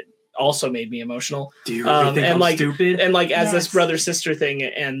about it also made me emotional. Do you really think I'm stupid? And like, as this brother sister thing,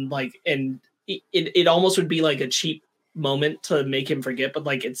 and it almost would be like a cheap moment to make him forget, but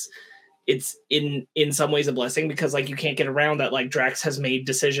like it's in some ways a blessing, because like you can't get around that like Drax has made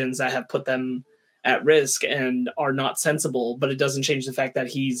decisions that have put them at risk and are not sensible, but it doesn't change the fact that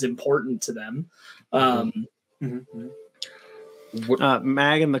he's important to them. Mag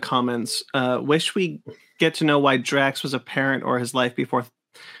in the comments, wish we get to know why Drax was a parent or his life before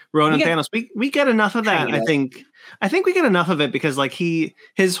Ronan Thanos. We get enough of that. I think we get enough of it, because like his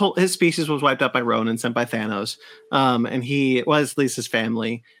species was wiped out by Ronan, sent by Thanos, and he was, at least his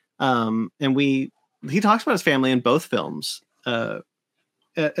family. And he talks about his family in both films to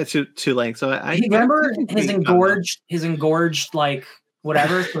length. So I remember his engorged like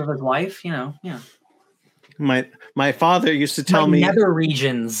whatever sort of his wife, My father used to tell me nether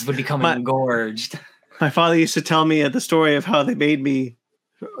regions would become engorged. My father used to tell me the story of how they made me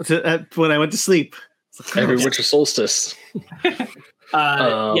when I went to sleep every winter solstice.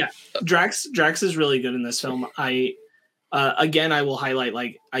 Drax is really good in this film. Again, I will highlight,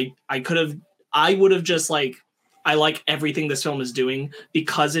 like, I would have just like, I like everything this film is doing,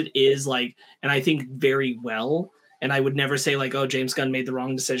 because it is like, and I think very well, and I would never say like, oh, James Gunn made the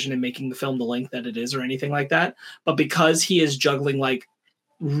wrong decision in making the film the length that it is or anything like that. But because he is juggling, like,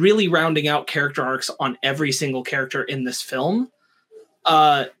 really rounding out character arcs on every single character in this film,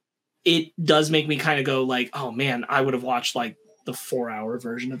 it does make me kind of go like, oh man, I would have watched like the 4-hour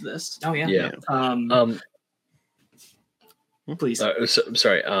version of this. Oh yeah. Please.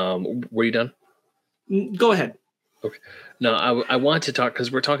 Sorry. Were you done? Go ahead. Okay. No, I want to talk,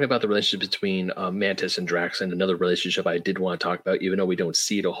 because we're talking about the relationship between Mantis and Drax, and another relationship I did want to talk about, even though we don't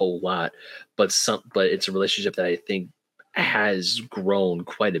see it a whole lot, but it's a relationship that I think has grown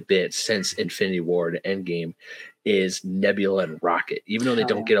quite a bit since Infinity War and Endgame, is Nebula and Rocket. Even though they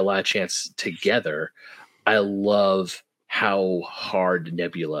don't get a lot of chance together, I love how hard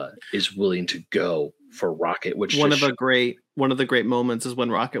Nebula is willing to go for Rocket. Which one of the great moments is when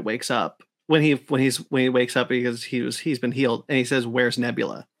Rocket wakes up. When he wakes up, because he's been healed, and he says, "Where's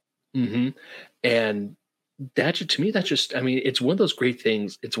Nebula?" Mm-hmm. And that, to me, that's just, I mean, it's one of those great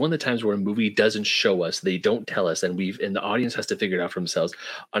things. It's one of the times where a movie doesn't show us, they don't tell us, and the audience has to figure it out for themselves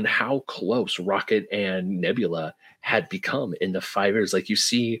on how close Rocket and Nebula had become in the 5 years. Like, you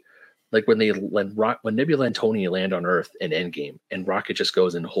see, like when Nebula and Tony land on Earth in Endgame, and Rocket just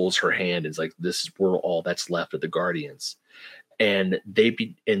goes and holds her hand and is like, we're all that's left of the Guardians. And they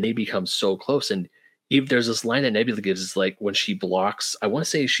become so close. And even there's this line that Nebula gives, is like when she blocks, I want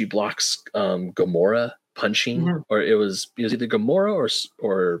to say she blocks Gamora punching, or it was either Gamora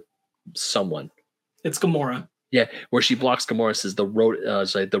or someone. It's Gamora. Yeah, where she blocks Gamora, says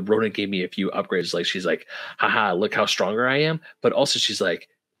the Ronin gave me a few upgrades. Like, she's like, haha, look how stronger I am. But also she's like,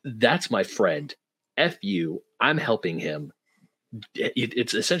 that's my friend. F you, I'm helping him.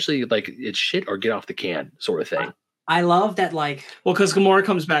 It's essentially like, it's shit or get off the can sort of thing. I love that, like... Well, because Gamora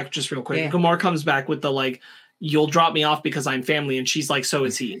comes back, just real quick. Yeah. Gamora comes back with the, like, you'll drop me off because I'm family, and she's like, so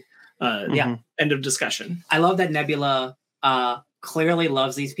is he. End of discussion. I love that Nebula clearly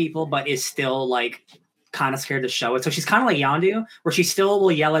loves these people, but is still, like, kind of scared to show it. So she's kind of like Yondu, where she still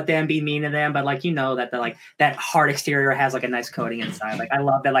will yell at them, be mean to them, but, like, that that hard exterior has, like, a nice coating inside. Like, I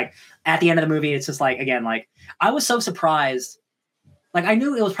love that, like, at the end of the movie, it's just, like, again, like, I was so surprised. Like, I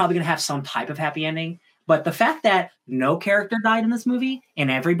knew it was probably going to have some type of happy ending, but the fact that no character died in this movie and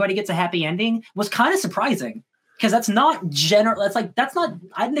everybody gets a happy ending was kind of surprising, because that's not general. That's not.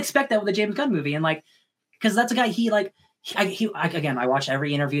 I didn't expect that with a James Gunn movie, and like, because that's a guy. I watch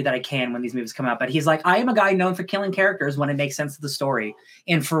every interview that I can when these movies come out, but he's like, I am a guy known for killing characters when it makes sense to the story.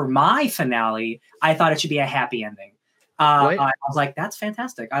 And for my finale, I thought it should be a happy ending. I was like, that's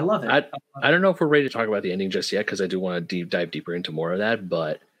fantastic. I love it. I don't know if we're ready to talk about the ending just yet, because I do want to dive deeper into more of that,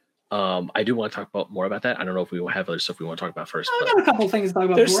 but I do want to talk more about that. I don't know if we have other stuff we want to talk about first. I got a couple of things to talk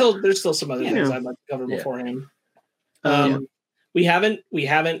about. There's still some other things I'd like to cover beforehand. We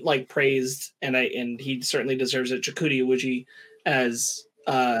haven't like praised, and he certainly deserves it, Chakudi Iwuji as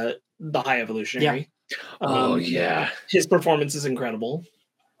the High Evolutionary. His performance is incredible.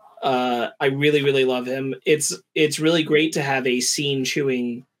 I really, really love him. It's really great to have a scene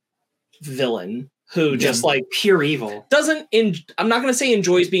chewing villain who just like pure evil I'm not going to say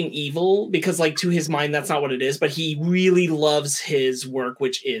enjoys being evil, because like to his mind that's not what it is, but he really loves his work,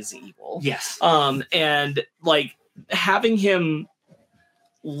 which is evil. Yes. And like having him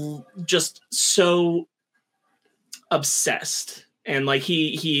just so obsessed, and like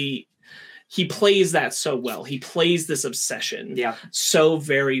he plays that so well. He plays this obsession so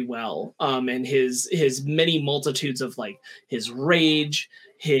very well. And his many multitudes of like his rage,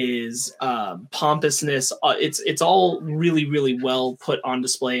 his pompousness, it's all really, really well put on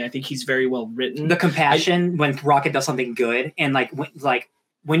display. I think he's very well written. The compassion when Rocket does something good, and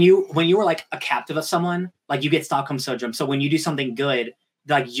when you were like a captive of someone, like you get Stockholm syndrome. So when you do something good,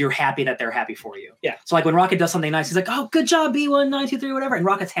 like you're happy that they're happy for you. Yeah. So like when Rocket does something nice, he's like, "Oh, good job, B1923, whatever," and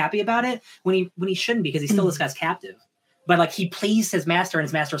Rocket's happy about it when he shouldn't be, because he's still this guy's captive. But like he pleased his master, and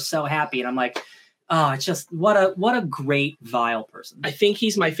his master's so happy, and I'm like, oh, it's just what a great vile person. I think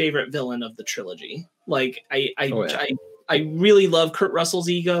he's my favorite villain of the trilogy. Like I really love Kurt Russell's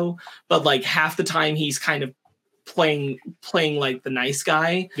ego, but like half the time he's kind of playing like the nice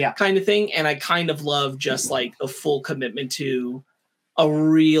guy kind of thing, and I kind of love just like a full commitment to a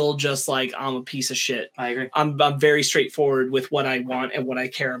real, just like, I'm a piece of shit. I agree. I'm very straightforward with what I want and what I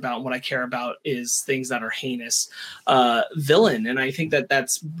care about. And what I care about is things that are heinous. Villain, and I think that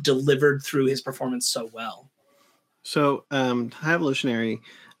that's delivered through his performance so well. So, High Evolutionary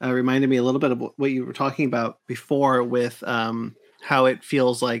reminded me a little bit of what you were talking about before with how it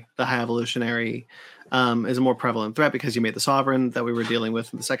feels like the High Evolutionary is a more prevalent threat because you made the Sovereign that we were dealing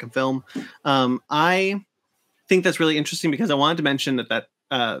with in the second film. I think that's really interesting because I wanted to mention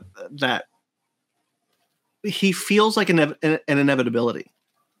that he feels like an inevitability.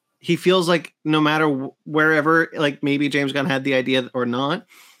 He feels like no matter wherever, like maybe James Gunn had the idea or not,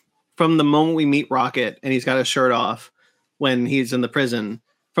 from the moment we meet Rocket and he's got his shirt off when he's in the prison,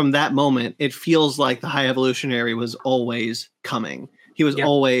 from that moment, it feels like the High Evolutionary was always coming. He was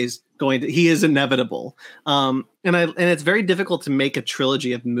always going to, he is inevitable. And it's very difficult to make a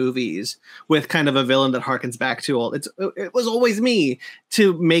trilogy of movies with kind of a villain that harkens back to all. It was always me,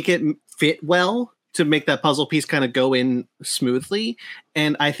 to make it fit well, to make that puzzle piece kind of go in smoothly.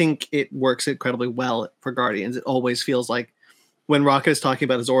 And I think it works incredibly well for Guardians. It always feels like when Rocket is talking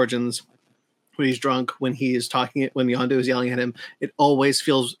about his origins, when he's drunk, when he's talking, when Yondu is yelling at him, it always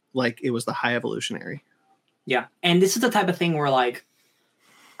feels like it was the High Evolutionary. Yeah. And this is the type of thing where, like,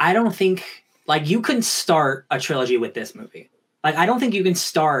 I don't think, like, you can start a trilogy with this movie. Like, I don't think you can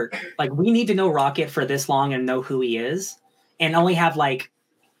start, like, we need to know Rocket for this long and know who he is and only have, like,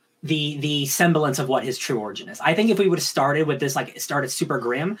 the semblance of what his true origin is. I think if we would have started with this, like, started super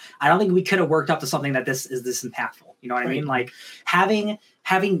grim, I don't think we could have worked up to something that this is this impactful. You know what I mean? Like, having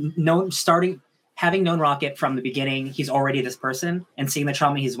known Rocket from the beginning, he's already this person, and seeing the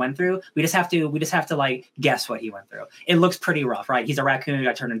trauma he's went through, we just have to like guess what he went through. It looks pretty rough, right? He's a raccoon who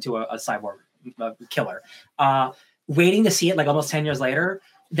got turned into a cyborg killer. Waiting to see it like almost 10 years later,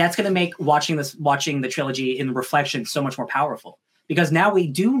 that's going to make watching the trilogy in reflection so much more powerful, because now we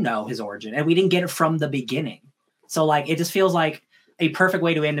do know his origin and we didn't get it from the beginning. So like, it just feels like a perfect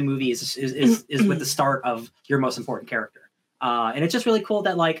way to end a movie is with the start of your most important character. And it's just really cool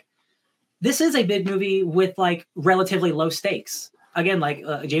that, like, this is a big movie with, like, relatively low stakes. Again, like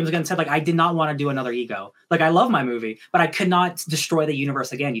James Gunn said, like, I did not want to do another Ego. Like, I love my movie, but I could not destroy the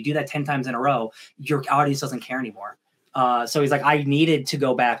universe again. You do that 10 times in a row, your audience doesn't care anymore. So he's like, I needed to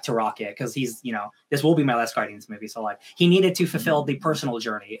go back to Rocket because he's, you know, this will be my last Guardians movie. So, like, he needed to fulfill the personal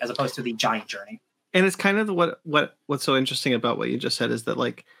journey as opposed to the giant journey. And it's kind of what's so interesting about what you just said is that,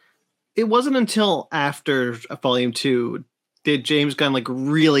 like, it wasn't until after Volume 2 did James Gunn, like,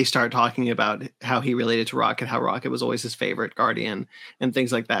 really start talking about how he related to Rocket, how Rocket was always his favorite Guardian and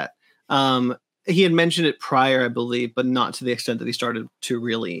things like that. He had mentioned it prior, I believe, but not to the extent that he started to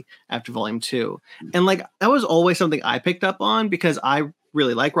really after Volume 2. And, like, that was always something I picked up on because I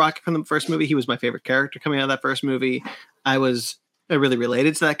really like Rocket from the first movie. He was my favorite character coming out of that first movie. I really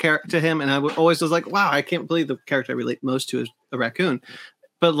related to that character, to him, and I always was like, wow, I can't believe the character I relate most to is a raccoon.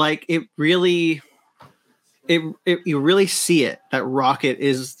 But, like, you really see it, that Rocket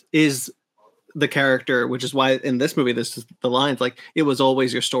is the character, which is why in this movie, this is the lines, like, it was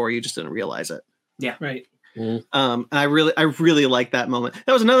always your story, you just didn't realize it. Yeah, right. And I really like that moment.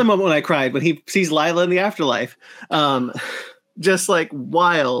 That was another moment when I cried when he sees Lila in the afterlife. Just like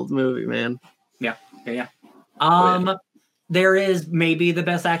wild movie, man. Yeah. There is maybe the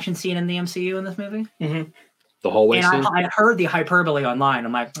best action scene in the MCU in this movie. The hallway scene. I heard the hyperbole online.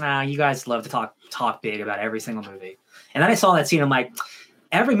 I'm like, you guys love to talk big about every single movie. And then I saw that scene. I'm like,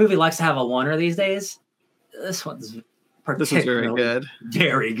 every movie likes to have a oneer these days. This one's very good.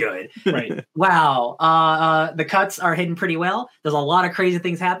 Very good. Right. Wow. The cuts are hidden pretty well. There's a lot of crazy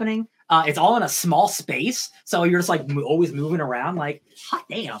things happening. It's all in a small space, so you're just like always moving around. Like, hot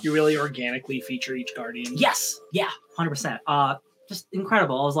damn! You really organically feature each Guardian. Yes, yeah, 100%. Just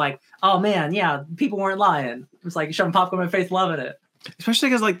incredible. I was like, oh man, yeah, people weren't lying. It was like shoving popcorn in my face, loving it. Especially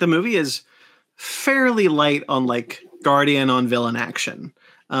because like the movie is fairly light on like Guardian on villain action.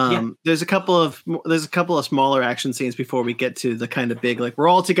 There's a couple of smaller action scenes before we get to the kind of big like we're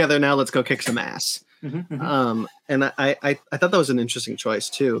all together now, let's go kick some ass. And I thought that was an interesting choice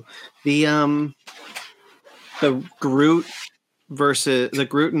too. The Groot versus the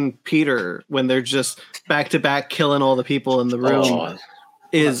Groot and Peter when they're just back to back killing all the people in the room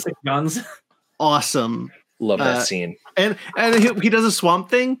is guns. Awesome. Love that scene. And he does a swamp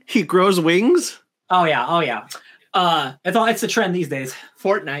thing. He grows wings. Oh yeah. It's the trend these days.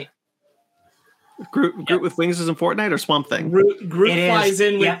 Fortnite. Groot with wings is in Fortnite or Swamp Thing? Groot flies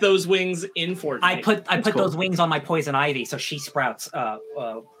in with those wings in Fortnite. I put those wings on my poison ivy, so she sprouts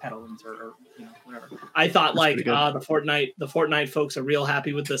petals or whatever. I thought the Fortnite folks are real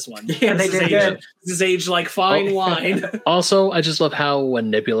happy with this one. Yeah, they did good. This is aged like fine wine. Also, I just love how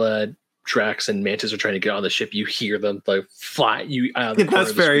when Nebula, Drax, and Mantis are trying to get on the ship, you hear them like fly.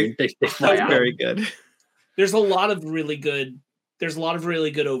 That's very good. There's a lot of really good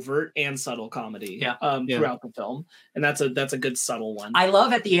overt and subtle comedy throughout the film. And that's a good subtle one. I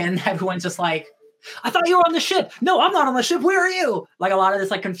love at the end, everyone's just like, I thought you were on the ship. No, I'm not on the ship. Where are you? Like a lot of this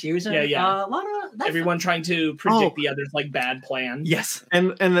like confusion. Yeah. A lot of everyone trying to predict the other's like bad plan. Yes.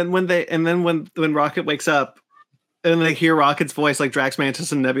 And then when Rocket wakes up and they hear Rocket's voice, like Drax,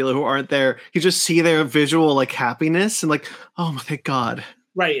 Mantis, and Nebula who aren't there, you just see their visual like happiness and like, oh my thank God.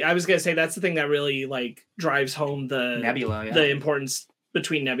 Right. I was gonna say that's the thing that really like drives home the Nebula, the importance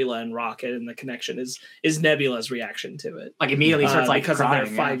between Nebula and Rocket and the connection is Nebula's reaction to it. Like immediately starts like because crying, of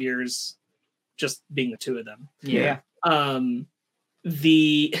their 5 years just being the two of them. Yeah.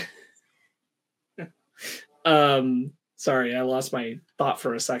 Sorry, I lost my thought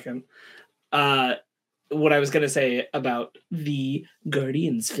for a second. What I was going to say about the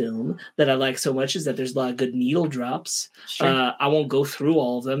Guardians film that I like so much is that there's a lot of good needle drops. Sure. I won't go through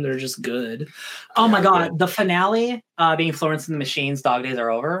all of them. They're just good. Oh my God. The finale being Florence and the Machine's Dog Days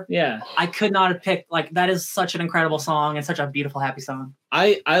Are Over. Yeah. I could not have picked, like, that is such an incredible song and such a beautiful, happy song.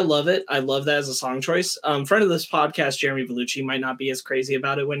 I love it. I love that as a song choice. Friend of this podcast, Jeremy Bellucci, might not be as crazy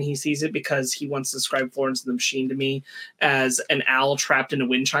about it when he sees it because he once described Florence and the Machine to me as an owl trapped in a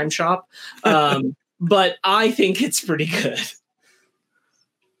wind chime shop. But I think it's pretty good.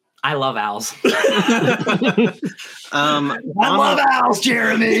 I love owls. I love owls,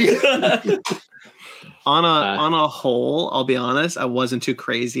 Jeremy. On a whole, I'll be honest, I wasn't too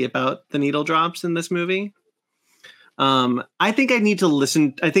crazy about the needle drops in this movie. I think I need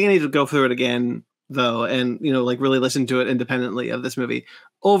to go through it again though, and like really listen to it independently of this movie.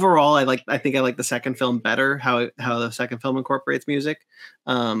 Overall, I think I like the second film better, how the second film incorporates music.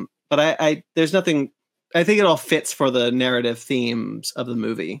 But I there's nothing. I think it all fits for the narrative themes of the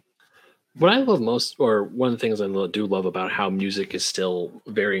movie. What I love most, or one of the things I do love about how music is still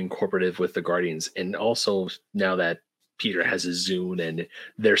very incorporative with the Guardians, and also now that Peter has his Zune and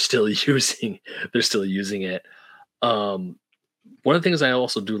they're still using it. One of the things I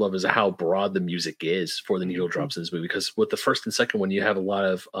also do love is how broad the music is for the needle drops in this movie, because with the first and second one, you have a lot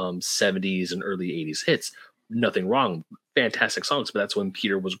of 70s and early 80s hits. Nothing wrong. Fantastic songs, but that's when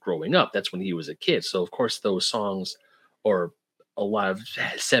Peter was growing up. That's when he was a kid. So, of course, those songs, or a lot of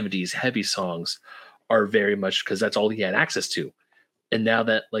 70s heavy songs, are very much because that's all he had access to. And now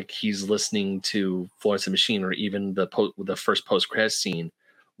that like he's listening to Florence and the Machine, or even the first post-credits scene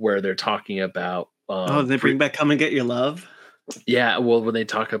where they're talking about they bring back "Come and Get Your Love." Yeah, well, when they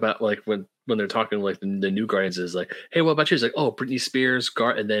talk about like when they're talking like the new Guardians is like, hey, what about you? It's like, oh, Britney Spears,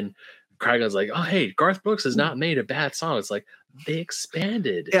 and then Krygon's like, oh, hey, Garth Brooks has not made a bad song. It's like they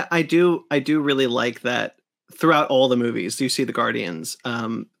expanded. Yeah, I do really like that. Throughout all the movies, you see the Guardians.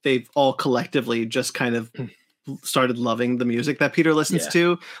 They've all collectively just kind of started loving the music that Peter listens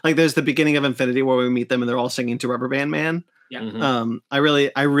to. Like, there's the beginning of Infinity where we meet them and they're all singing to Rubber Band Man. Yeah. Mm-hmm. I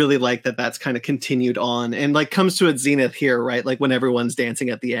really like that. That's kind of continued on and like comes to its zenith here, right? Like when everyone's dancing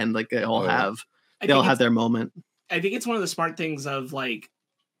at the end, like they all have they all had their moment. I think it's one of the smart things of like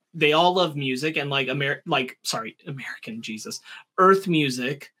they all love music and like American Jesus, Earth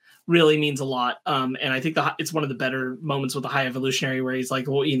music really means a lot. And I think it's one of the better moments with the High Evolutionary where he's like,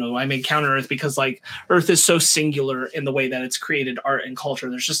 well, you know, I made Counter Earth because like Earth is so singular in the way that it's created art and culture.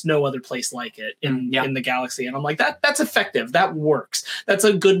 There's just no other place like it in the galaxy. And I'm like, that's effective. That works. That's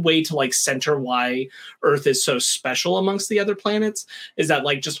a good way to like center why Earth is so special amongst the other planets, is that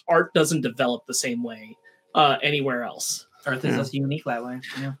like just art doesn't develop the same way anywhere else. Earth is just unique that way.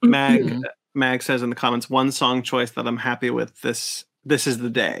 Yeah. Mag says in the comments, one song choice that I'm happy with this is the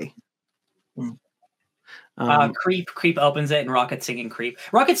day. Creep opens it, and Rocket singing Creep.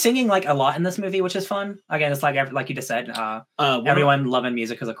 Rocket singing like a lot in this movie, which is fun. Again, it's like you just said, everyone loving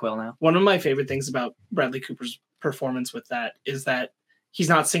music because of Quill now. One of my favorite things about Bradley Cooper's performance with that is that he's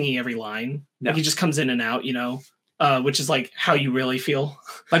not singing every line. No. Like he just comes in and out, you know. Which is like how you really feel.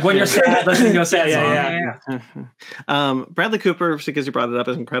 Like when you're sad, listening to a sad song. Bradley Cooper, because you brought it up,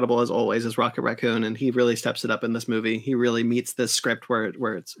 is incredible as always as Rocket Raccoon, and he really steps it up in this movie. He really meets this script where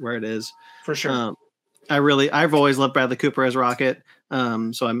it is. For sure. I've always loved Bradley Cooper as Rocket.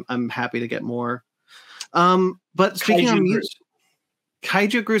 So I'm happy to get more. But speaking of music,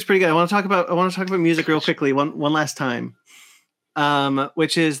 Kaiju Groot's pretty good. I want to talk about music real quickly one last time.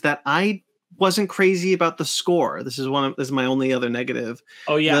 Which is that I wasn't crazy about the score. This is my only other negative.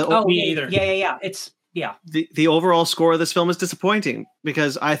 Oh yeah. Me either. Yeah. It's The overall score of this film is disappointing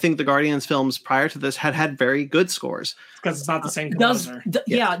because I think the Guardians films prior to this had very good scores. Because it's not the same composer.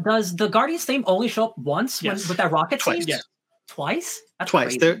 Does the Guardians theme only show up once with that rocket scene? Yeah. Twice? That's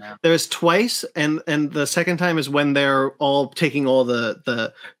twice. Crazy, there's twice, and the second time is when they're all taking all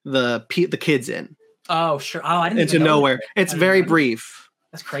the kids in. Oh sure. Oh, I didn't into nowhere. It's very brief.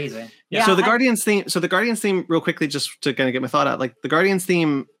 That's crazy. Yeah. So the Guardians theme, real quickly, just to kind of get my thought out, like the Guardians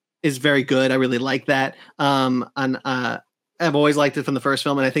theme is very good. I really like that. And I've always liked it from the first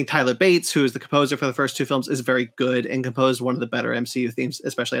film. And I think Tyler Bates, who is the composer for the first two films, is very good and composed one of the better MCU themes,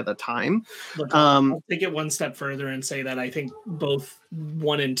 especially at the time. Look, I'll take it one step further and say that I think both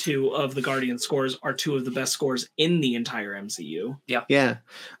 1 and 2 of the Guardian scores are 2 of the best scores in the entire MCU. Yeah. Yeah.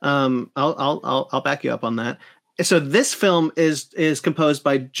 I'll back you up on that. So this film is composed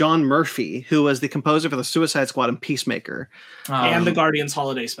by John Murphy, who was the composer for the Suicide Squad and Peacemaker. And the Guardians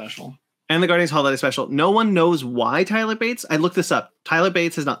Holiday Special. No one knows why Tyler Bates. I looked this up. Tyler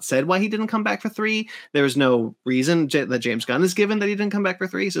Bates has not said why he didn't come back for 3. There is no reason that James Gunn has given that he didn't come back for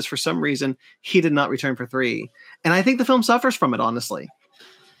 3. It's just for some reason he did not return for 3. And I think the film suffers from it, honestly.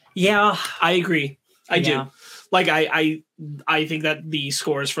 Yeah, I agree. I do. Like I think that the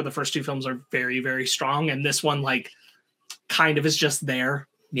scores for the first 2 films are very, very strong, and this one like kind of is just there.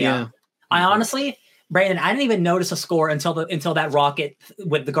 Yeah. I honestly, Brandon, I didn't even notice a score until that rocket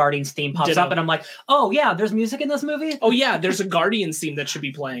with the Guardians theme pops up, and I'm like, oh yeah, there's music in this movie. Oh yeah, there's a Guardians theme that should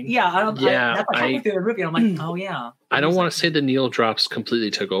be playing. Yeah, that's like halfway through the movie, and I'm like, oh yeah. I don't want to say the needle drops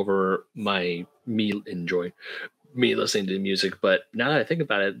completely took over me listening to the music, but now that I think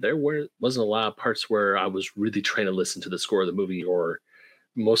about it, there wasn't a lot of parts where I was really trying to listen to the score of the movie, or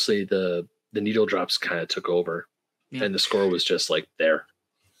mostly the needle drops kind of took over, and the score was just like there.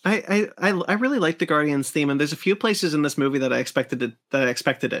 I really like the Guardians theme, and there's a few places in this movie that I expected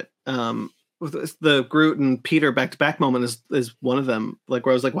it. The Groot and Peter back-to-back moment is one of them. Like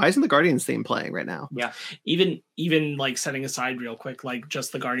where I was like, why isn't the Guardians theme playing right now? Yeah, even like setting aside real quick, like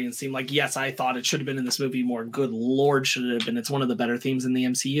just the Guardians theme. Like yes, I thought it should have been in this movie more. Good Lord, should it have been? It's one of the better themes in the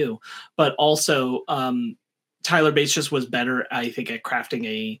MCU. But also, Tyler Bates just was better, I think, at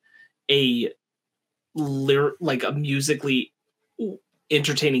crafting a musically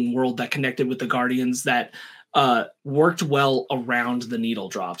entertaining world that connected with the Guardians that worked well around the needle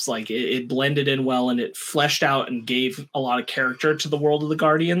drops. Like it blended in well, and it fleshed out and gave a lot of character to the world of the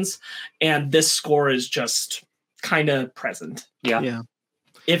Guardians. And this score is just kind of present. Yeah.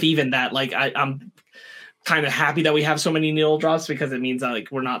 If even that, like I'm kind of happy that we have so many needle drops, because it means that like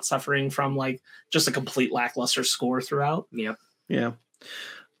we're not suffering from like just a complete lackluster score throughout. Yep. Yeah.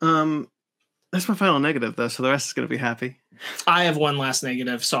 That's my final negative though, so the rest is going to be happy. I have one last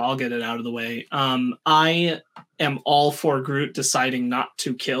negative, so I'll get it out of the way. I am all for Groot deciding not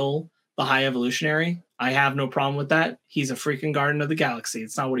to kill the High Evolutionary. I have no problem with that. He's a freaking Guardian of the Galaxy.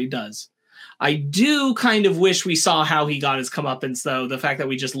 It's not what he does. I do kind of wish we saw how he got his comeuppance, though. The fact that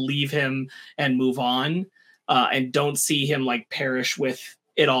we just leave him and move on and don't see him like perish with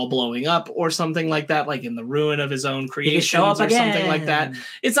it all blowing up or something like that, like in the ruin of his own creations or something like that.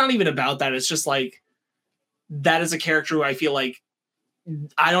 It's not even about that. It's just like, that is a character who I feel like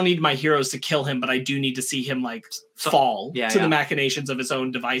I don't need my heroes to kill him, but I do need to see him like fall to the machinations of his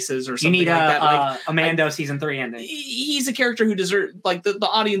own devices or something like that. Like a Mando season 3 ending. He's a character who deserves, like the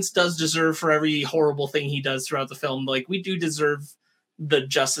audience does deserve for every horrible thing he does throughout the film. Like we do deserve the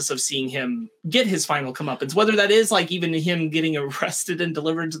justice of seeing him get his final comeuppance, whether that is like even him getting arrested and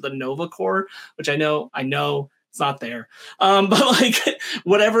delivered to the Nova Corps, which I know it's not there. But like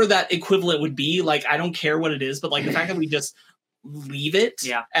whatever that equivalent would be, like, I don't care what it is, but like the fact that we just leave it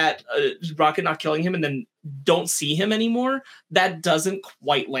at Rocket not killing him and then don't see him anymore, that doesn't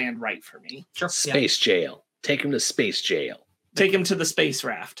quite land right for me. Sure. Space jail. Take him to space jail. Take him to the space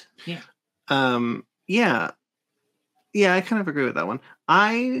raft. Yeah. Yeah, I kind of agree with that one.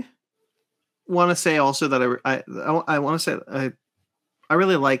 I want to say also that I want to say I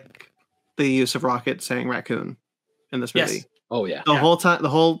really like the use of Rocket saying raccoon in this movie. Yes. Oh yeah. The whole time, the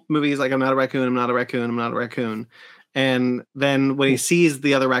whole movie is like, I'm not a raccoon, I'm not a raccoon, I'm not a raccoon. And then when he sees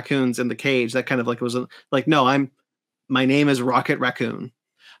the other raccoons in the cage, that kind of like was like, no, my name is Rocket Raccoon.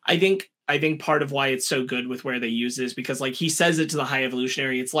 I think part of why it's so good with where they use it is because like he says it to the High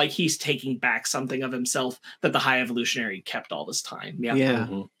Evolutionary. It's like he's taking back something of himself that the High Evolutionary kept all this time. Yeah.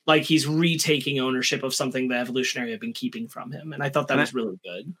 Mm-hmm. Like he's retaking ownership of something the Evolutionary have been keeping from him. And I thought that was really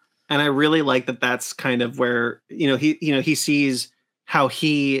good. And I really like that that's kind of where, he sees how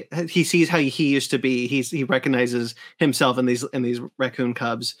he sees how he used to be. He recognizes himself in these raccoon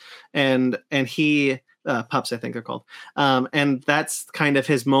cubs and he pups, I think they're called. And that's kind of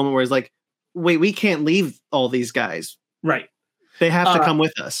his moment where he's like, wait, we can't leave all these guys. Right. They have to come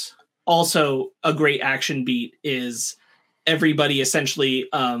with us. Also, a great action beat is everybody essentially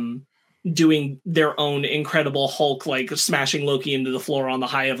doing their own incredible Hulk, like smashing Loki into the floor on the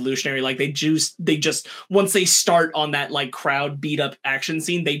High Evolutionary. Like they just once they start on that like crowd beat up action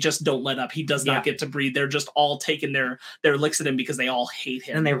scene, they just don't let up. He does not get to breathe. They're just all taking their licks at him because they all hate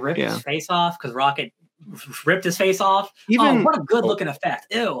him. And they rip his face off because Rocket ripped his face off. What a good looking effect.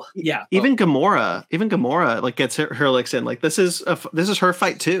 Ew. Yeah. Even Gamora like gets her licks in. Like this is her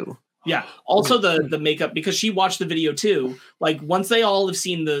fight too. Yeah. Also the makeup, because she watched the video too. Like once they all have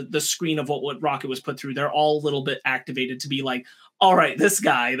seen the screen of what Rocket was put through, they're all a little bit activated to be like, all right, this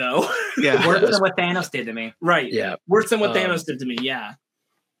guy though. Yeah. Worse than what Thanos did to me. Right. Yeah. Worse than what Thanos did to me. Yeah.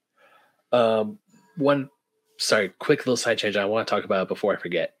 Quick little side change. I want to talk about it before I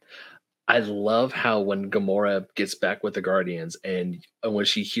forget. I love how when Gamora gets back with the Guardians and when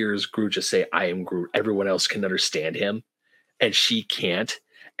she hears Groot just say, I am Groot, everyone else can understand him and she can't.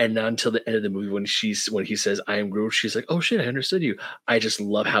 And not until the end of the movie when he says, I am Groot, she's like, oh shit, I understood you. I just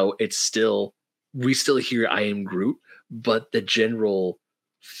love how we still hear I am Groot, but the general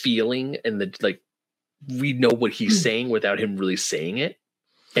feeling and we know what he's saying without him really saying it.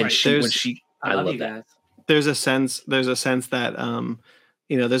 And right. I love that. There's a sense that,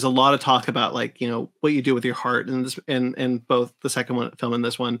 there's a lot of talk about like, what you do with your heart in both the second film and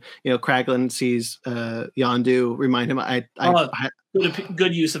this one. Kraglin sees Yondu, remind him.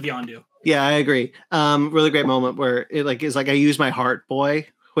 Good use of Yondu. Yeah, I agree. Really great moment where it is like I use my heart, boy.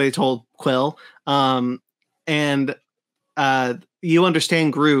 What he told Quill, and you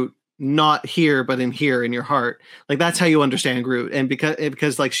understand Groot not here but in your heart. Like that's how you understand Groot, and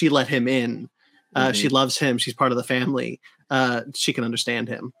because like she let him in. She loves him. She's part of the family. She can understand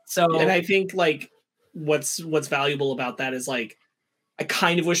him. So, and I think like what's valuable about that is like, I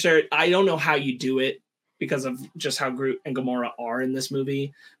kind of wish I don't know how you do it because of just how Groot and Gamora are in this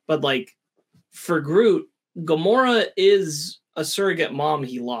movie. But like for Groot, Gamora is a surrogate mom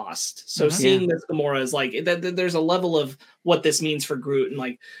he lost. So seeing this Gamora is like, there's a level of what this means for Groot. And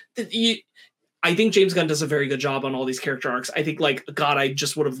like, I think James Gunn does a very good job on all these character arcs. I think like, God, I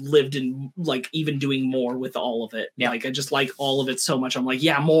just would have lived in like even doing more with all of it. Yeah. Like I just like all of it so much. I'm like,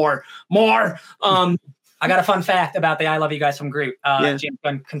 yeah, more. I got a fun fact about the I Love You Guys from Groot. James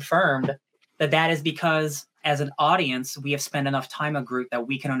Gunn confirmed that is because as an audience, we have spent enough time with Groot that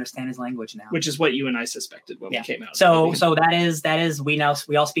we can understand his language now. Which is what you and I suspected when we came out. So that is we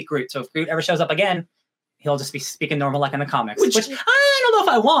all speak Groot. So if Groot ever shows up again, he'll just be speaking normal like in the comics. Which I don't know if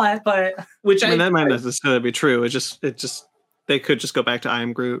I want, but that might not necessarily be true. It just they could just go back to I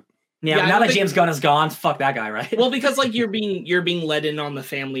am Groot. Yeah, now that James Gunn is gone, fuck that guy, right? Well, because like you're being led in on the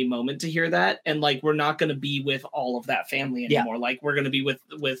family moment to hear that, and like we're not going to be with all of that family anymore. Like we're going to be with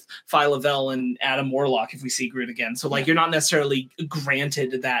Phyla-Vell and Adam Warlock if we see Groot again. So like you're not necessarily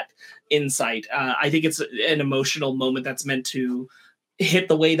granted that insight. I think it's an emotional moment that's meant to hit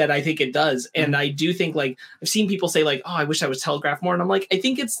the way that I think it does. And I do think like I've seen people say like, oh, I wish I was telegraphed more. And I'm like, I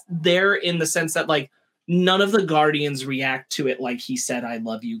think it's there in the sense that like none of the Guardians react to it like he said, "I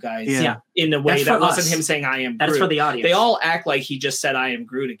love you guys." Yeah. In a way That's that for wasn't us. him saying, "I am." That's Groot. for the audience. They all act like he just said, "I am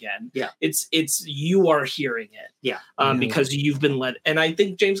Groot" again. Yeah. It's you are hearing it. Yeah. Because you've been led, and I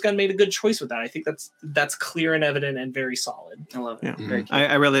think James Gunn made a good choice with that. I think that's clear and evident and very solid. I love it. Yeah. Very cute.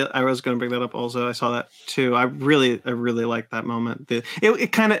 I was going to bring that up also. I saw that too. I really liked that moment.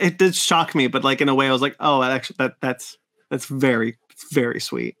 It did shock me, but like in a way I was like, oh, that's very, very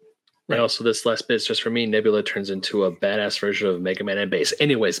sweet. And also, this last bit is just for me. Nebula turns into a badass version of Mega Man and Base.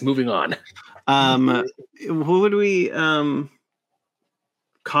 Anyways, moving on. Who would we?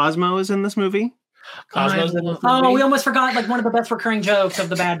 Cosmo is in this movie. Cosmo's in the Oh, we almost forgot like one of the best recurring jokes of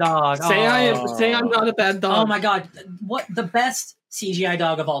the bad dog. Say I'm not a bad dog. Oh my god, what the best CGI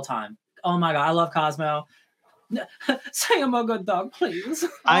dog of all time? Oh my god, I love Cosmo. Say I'm a good dog, please.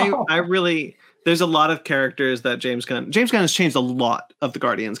 I really. There's a lot of characters that James Gunn has changed a lot of the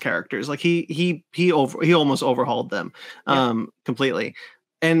Guardians characters. Like he almost overhauled them completely.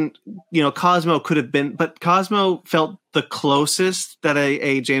 And Cosmo could have been, but Cosmo felt the closest that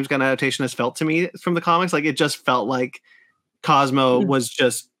a James Gunn adaptation has felt to me from the comics. Like it just felt like Cosmo was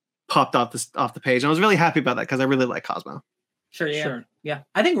just popped off the page. And I was really happy about that because I really like Cosmo. Sure.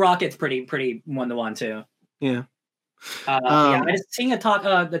 I think Rocket's pretty 1-to-1 too. Yeah. I just seeing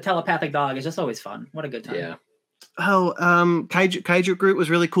the telepathic dog is just always fun. What a good time. Yeah. Kaiju Groot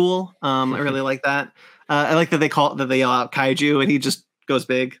was really cool. I really like that. I like that they yell out Kaiju and he just goes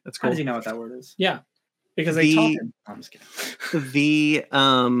big. That's cool. How does he know what that word is? Yeah, because they taught him. I'm just kidding.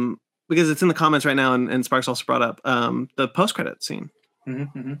 Because it's in the comments right now, and Sparks also brought up the post-credit scene.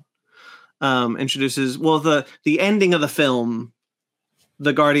 Introduces the ending of the film.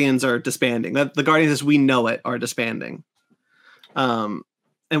 The Guardians are disbanding. The Guardians as we know it are disbanding. And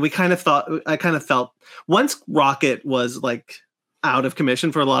I kind of felt once Rocket was like out of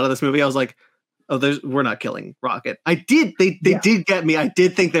commission for a lot of this movie, I was like, oh, we're not killing Rocket. They did get me. I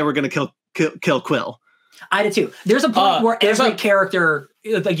did think they were going to kill Quill. I did too. There's a point where every character,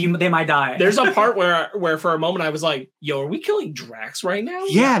 like they might die. There's a part where for a moment I was like, yo, are we killing Drax right now?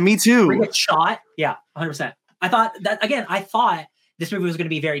 Yeah, me too. We get shot. Yeah, 100%. I thought this movie was going to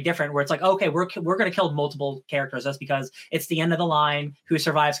be very different, where it's like, okay, we're going to kill multiple characters just because it's the end of the line. Who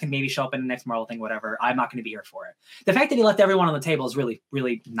survives can maybe show up in the next Marvel thing, whatever. I'm not going to be here for it. The fact that he left everyone on the table is really,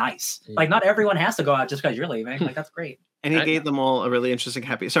 really nice. Like, not everyone has to go out just because you're leaving. Like, that's great. And he gave them all a really interesting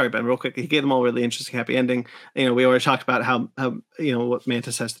happy. Sorry, Ben, real quick. He gave them all a really interesting happy ending. We already talked about how what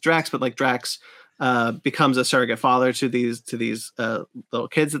Mantis says to Drax, but like Drax becomes a surrogate father to these little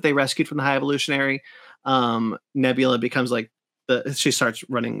kids that they rescued from the High Evolutionary. Nebula becomes like she starts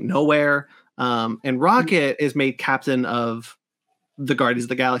running nowhere. And Rocket is made captain of the Guardians of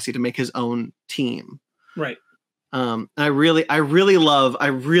the Galaxy to make his own team. Right. I really love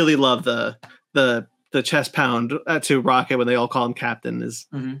the chest pound to Rocket when they all call him captain is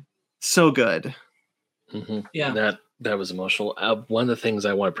so good. Yeah. That was emotional. One of the things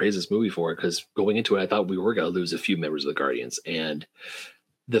I want to praise this movie for, because going into it, I thought we were going to lose a few members of the Guardians. And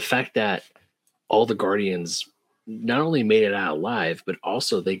the fact that all the Guardians not only made it out alive, but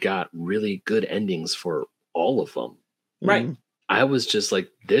also they got really good endings for all of them. Right. I was just like,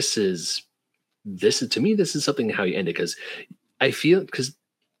 this is to me, this is something how you end it. Cause I feel, cause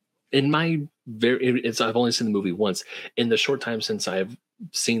in my I've only seen the movie once. In the short time since I've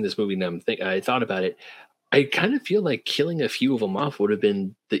seen this movie and I thought about it, I kind of feel like killing a few of them off would have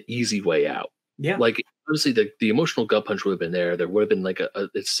been the easy way out. Yeah. Like, obviously the emotional gut punch would have been there. There would have been like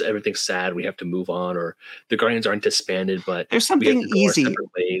it's everything's sad. We have to move on, or the Guardians aren't disbanded, but there's something easy.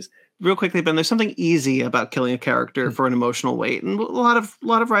 Ways. Real quickly, Ben, there's something easy about killing a character for an emotional weight. And a lot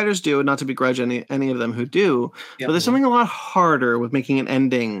of writers do, and not to begrudge any of them who do, but there's something a lot harder with making an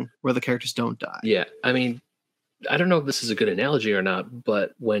ending where the characters don't die. Yeah. I mean, I don't know if this is a good analogy or not,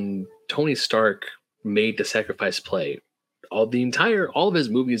 but when Tony Stark made the sacrifice play, all of his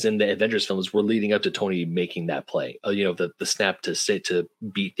movies in the Avengers films were leading up to Tony making that play. The snap to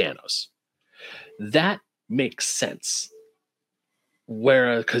beat Thanos. That makes sense.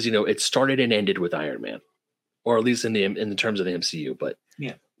 Whereas, because it started and ended with Iron Man, or at least in the terms of the MCU. But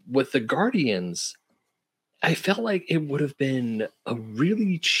with the Guardians, I felt like it would have been a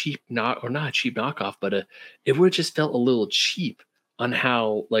really cheap not a cheap knockoff, but it would have just felt a little cheap on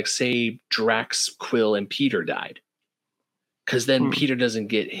how, like, say Drax, Quill, and Peter died. Because then Peter doesn't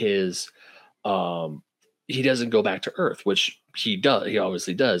get his, he doesn't go back to Earth, which he does. He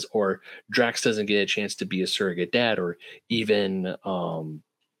obviously does. Or Drax doesn't get a chance to be a surrogate dad, or even,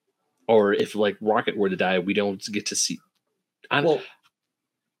 or if like Rocket were to die, we don't get to see. Well,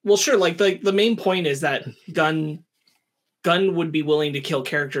 sure. Like the main point is that Gunn Gunn would be willing to kill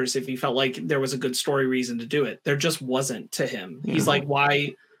characters if he felt like there was a good story reason to do it. There just wasn't to him. He's like,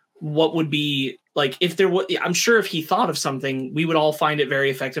 why? What would be like if there was? I'm sure if he thought of something, we would all find it very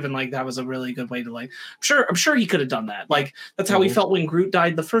effective and like that was a really good way to like. I'm sure he could have done that. Like that's how he felt when Groot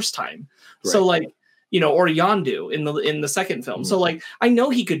died the first time. Right. So like or Yondu in the second film. So like I know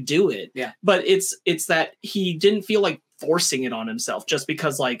he could do it. Yeah, but it's that he didn't feel like forcing it on himself just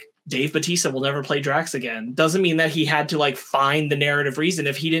because like Dave Bautista will never play Drax again doesn't mean that he had to like find the narrative reason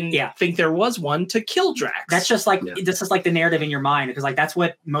if he didn't think there was one to kill Drax. That's just like this is like the narrative in your mind because like that's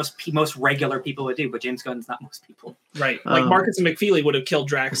what most regular people would do, but James Gunn's not most people. Right. Like Marcus and McFeely would have killed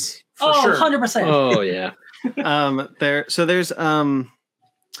Drax for sure. 100%. Oh yeah.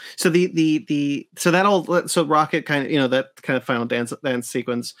 So Rocket kind of that kind of final dance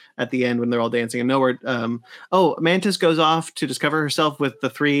sequence at the end when they're all dancing and nowhere Mantis goes off to discover herself with the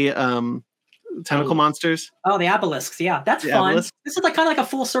 3 tentacle monsters. Oh, the obelisks. Yeah, that's fun. This is like kind of like a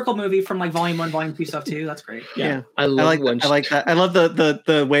full circle movie from like volume 1, volume 2 stuff too. That's great. Yeah. I like that. I love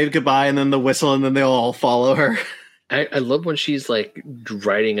the wave goodbye and then the whistle and then they all follow her. I love when she's like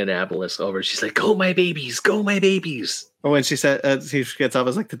riding an obelisk over. She's like, "Go my babies, go my babies." Or when she said, she gets up, I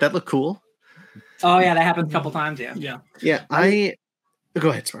was like, "Did that look cool?" Oh yeah, that happened a couple times. Yeah. Go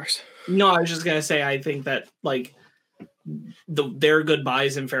ahead, Sparks. No, I was just gonna say, I think that like their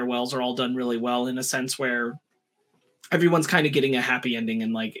goodbyes and farewells are all done really well in a sense where everyone's kind of getting a happy ending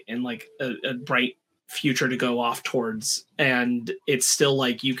and a bright future to go off towards, and it's still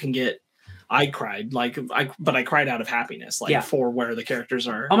like you can get. I cried but I cried out of happiness, for where the characters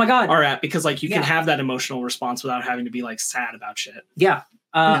are. Oh my God, are at because like you can have that emotional response without having to be like sad about shit. Yeah,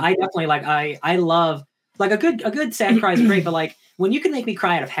 I definitely I love like a good sad cry is great, but like when you can make me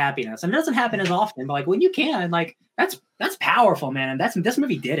cry out of happiness, and it doesn't happen as often, but like when you can, like that's powerful, man. And this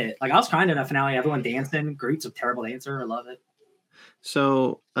movie did it. Like I was crying in a finale, everyone dancing. Groot's a terrible dancer. I love it.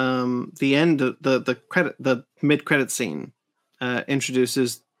 So the end, the mid-credit scene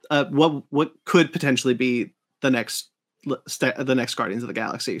introduces. What could potentially be the next Guardians of the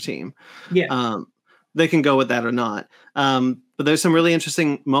Galaxy team? Yeah, they can go with that or not. But there's some really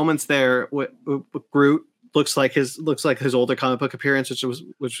interesting moments there. Groot looks like his older comic book appearance, which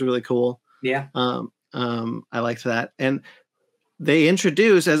was really cool. Yeah, I liked that, and they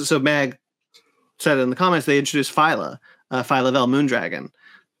introduce Mag said in the comments they introduced Phyla Vel Moondragon,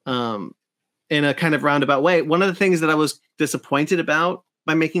 in a kind of roundabout way. One of the things that I was disappointed about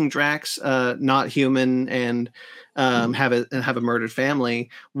by making Drax not human and have a murdered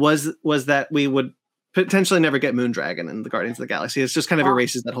family was that we would potentially never get Moondragon in the Guardians of the Galaxy. It's just kind of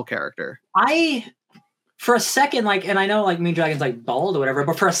erases that whole character. For a second, like, and I know like Moondragon's like bald or whatever,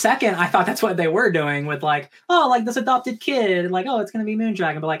 but for a second I thought that's what they were doing with like, oh, like this adopted kid, and like, oh, it's gonna be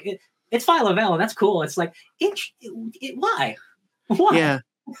Moondragon, but like it's Phyla Vel, and that's cool. It's like why? Yeah.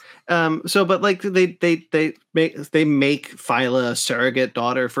 But like they make Phyla a surrogate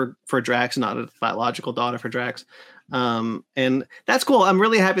daughter for Drax, not a biological daughter for Drax, and that's cool. I'm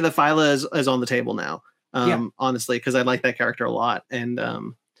really happy that Phyla is on the table now. Honestly, because I like that character a lot, and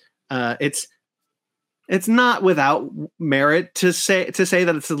it's not without merit to say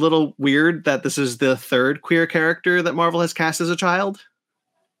that it's a little weird that this is the 3rd queer character that Marvel has cast as a child.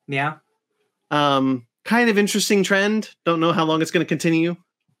 Yeah. Kind of interesting trend. Don't know how long it's going to continue.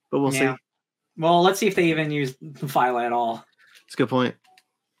 But we'll see. Well, let's see if they even use Phyla at all. That's a good point.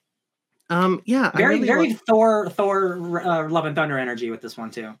 Very Thor Love and Thunder energy with this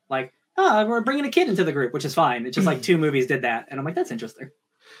one too. Like, we're bringing a kid into the group, which is fine. It's just like 2 movies did that, and I'm like, that's interesting.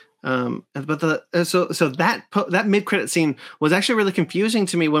 But that mid-credit scene was actually really confusing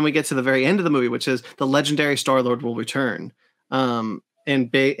to me when we get to the very end of the movie, which is the legendary Star-Lord will return. In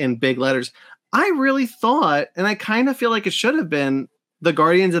big letters. I really thought, and I kind of feel like it should have been, the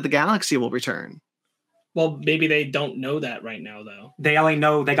Guardians of the Galaxy will return. Well, maybe they don't know that right now, though. They only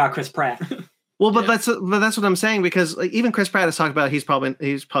know they got Chris Pratt. Well, but that's what I'm saying, because like even Chris Pratt has talked about he's probably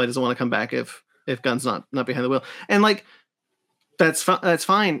doesn't want to come back if Gunn's not behind the wheel, and like that's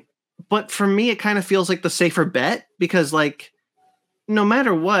fine. But for me, it kind of feels like the safer bet, because like no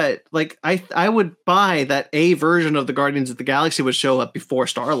matter what, like I would buy that a version of the Guardians of the Galaxy would show up before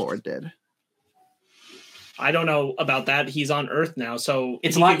Star-Lord did. I don't know about that. He's on Earth now, so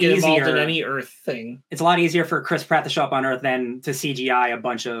it's a lot easier involved in any Earth thing. It's a lot easier for Chris Pratt to show up on Earth than to CGI a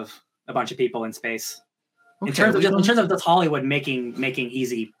bunch of people in space. Okay, in terms of just Hollywood making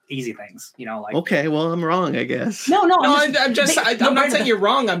easy things, like. Okay, well, I'm wrong, I guess. No, I'm not saying you're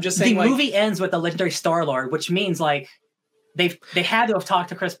wrong. I'm just saying the movie ends with the legendary Star-Lord, which means like they had to have talked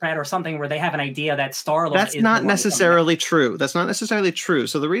to Chris Pratt or something where they have an idea that Star-Lord. That's not necessarily true. That's not necessarily true.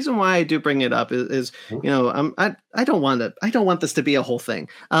 So the reason why I do bring it up is I don't want this to be a whole thing.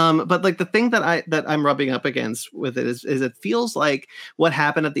 But like the thing that I'm rubbing up against with it is it feels like what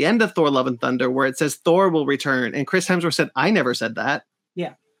happened at the end of Thor: Love and Thunder, where it says Thor will return, and Chris Hemsworth said, "I never said that."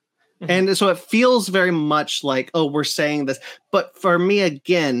 Yeah. And so it feels very much like, oh, we're saying this. But for me,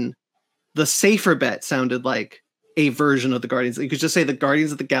 again, the safer bet sounded like a version of the Guardians. You could just say the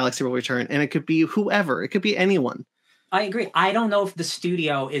Guardians of the Galaxy will return, and it could be whoever. It could be anyone. I agree. I don't know if the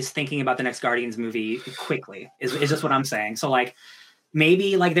studio is thinking about the next Guardians movie quickly. Is just what I'm saying. So like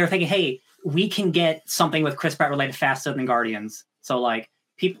maybe like they're thinking, hey, we can get something with Chris Pratt related faster than Guardians. So like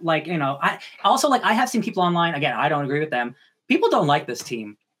people like I also like I have seen people online. Again, I don't agree with them. People don't like this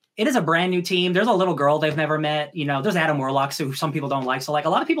team. It is a brand new team. There's a little girl they've never met. There's Adam Warlock, who some people don't like. So like a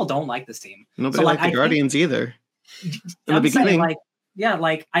lot of people don't like this team. Nobody liked the Guardians either. In the beginning, I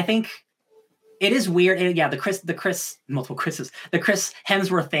think it is weird. The Chris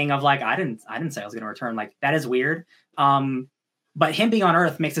Hemsworth thing of like I didn't say I was going to return. Like that is weird. But him being on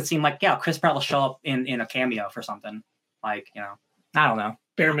Earth makes it seem like Chris Pratt will show up in a cameo for something. Like I don't know.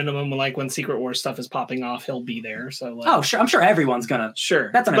 Bare minimum, like when Secret Wars stuff is popping off, he'll be there. So like, oh sure, I'm sure everyone's gonna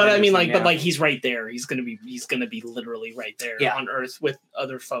That's but I mean like, but like he's right there. He's gonna be literally right there on Earth with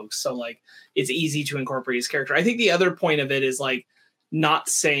other folks. So like it's easy to incorporate his character. I think the other point of it is like not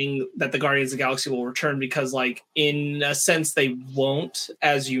saying that the Guardians of the Galaxy will return because like in a sense they won't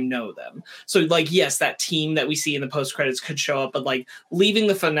as you know them. So like yes, that team that we see in the post credits could show up, but like leaving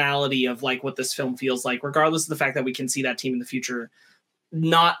the finality of like what this film feels like, regardless of the fact that we can see that team in the future.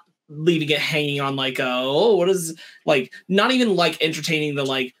 Not leaving it hanging on like what is like not even like entertaining the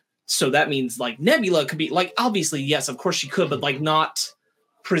like so that means like Nebula could be like obviously yes of course she could but like not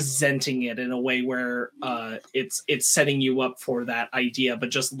presenting it in a way where it's setting you up for that idea but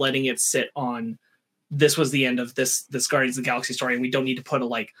just letting it sit on this was the end of this Guardians of the Galaxy story and we don't need to put a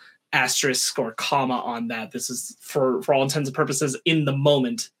like asterisk or comma on that. This is for all intents and purposes in the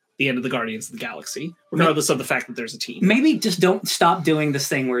moment the end of the Guardians of the Galaxy, regardless of the fact that there's a team. Maybe just don't stop doing this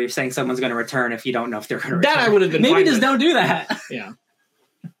thing where you're saying someone's going to return if you don't know if they're going to return. That I would have been. Maybe just don't do that. Yeah.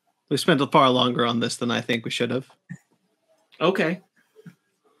 We spent far longer on this than I think we should have. Okay.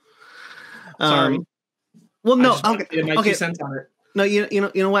 Well, no. Okay. My 2 cents on it. No, you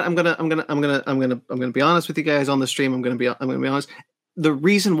know what? I'm gonna be honest with you guys on the stream. I'm gonna be honest. The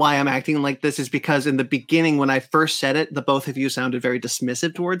reason why I'm acting like this is because in the beginning, when I first said it, the both of you sounded very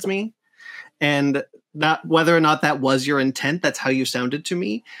dismissive towards me. And not whether or not that was your intent, that's how you sounded to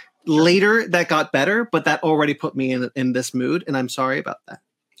me. Sure. Later, that got better, but that already put me in this mood, and I'm sorry about that.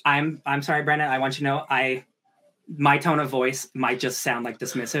 I'm sorry, Brendan. I want you to know my tone of voice might just sound like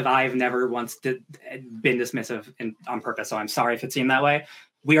dismissive. I've never once been dismissive on purpose, so I'm sorry if it seemed that way.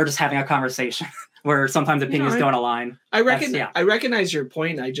 We are just having a conversation where sometimes opinions don't align. I recognize your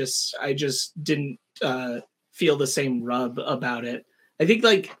point. I just didn't feel the same rub about it. I think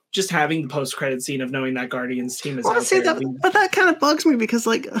like just having the post-credit scene of knowing that Guardians team is out there. But that kind of bugs me because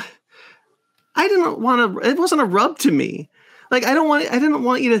like I didn't want to. It wasn't a rub to me. Like I didn't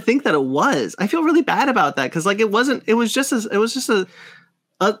want you to think that it was. I feel really bad about that because like it wasn't. It was just a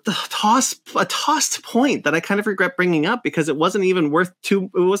tossed point that I kind of regret bringing up because it wasn't even worth two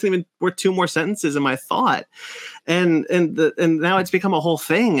more sentences in my thought, and now it's become a whole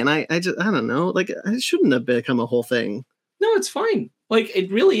thing, and I don't know, like it shouldn't have become a whole thing. No, it's fine. Like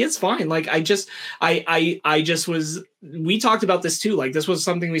it really is fine. Like I just was. We talked about this too. Like this was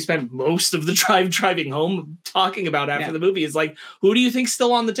something we spent most of the driving home talking about after the movie. Is like, who do you think's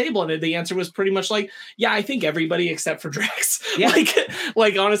still on the table? And the answer was pretty much like, yeah, I think everybody except for Drax. Yeah.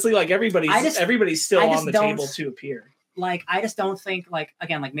 like honestly, like everybody's still on the table to appear. Like I just don't think like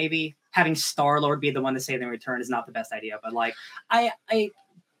again like maybe having Star-Lord be the one to save them return is not the best idea. But like I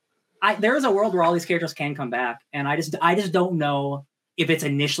there is a world where all these characters can come back, and I just don't know if it's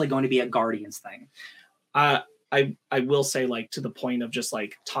initially going to be a Guardians thing. I will say, like, to the point of just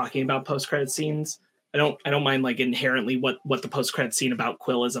like talking about post-credit scenes, I don't mind like inherently what the post-credit scene about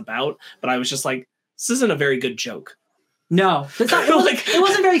Quill is about, but I was just like, this isn't a very good joke. No, it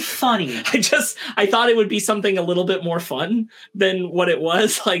wasn't very funny. I thought it would be something a little bit more fun than what it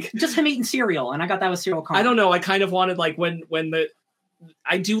was. Like just him eating cereal, and I got that with cereal. I don't know. I kind of wanted like when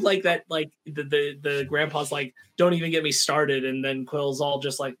I do like that, like the grandpa's like, don't even get me started, and then Quill's all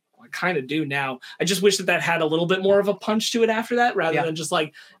just like, I kind of do now. I just wish that had a little bit more of a punch to it after that, rather than just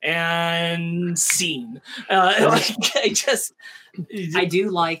like and scene. I do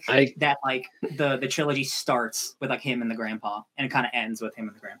like that. Like the trilogy starts with like him and the grandpa, and it kind of ends with him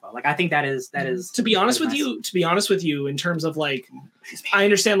and the grandpa. Like I think that is. To be honest with you, in terms of like, I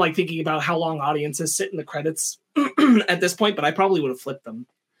understand like thinking about how long audiences sit in the credits at this point, but I probably would have flipped them.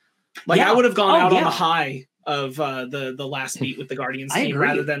 Like I would have gone out on the high of the last beat with the Guardians team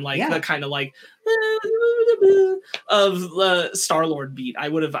rather than like the kind of like of the Star-Lord beat. I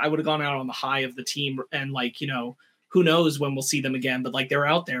would have gone out on the high of the team, and like, you know, who knows when we'll see them again, but like they're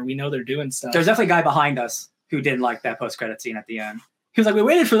out there. We know they're doing stuff. There's definitely a guy behind us who didn't like that post-credit scene at the end. He was like, we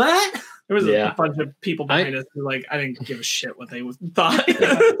waited for that? There was a bunch of people behind us who like, I didn't give a shit what they thought.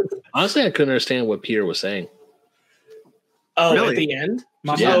 Honestly, I couldn't understand what Peter was saying. Oh, really? At the end?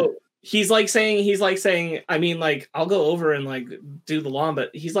 Yeah. He's like saying, I mean, like, I'll go over and like do the lawn,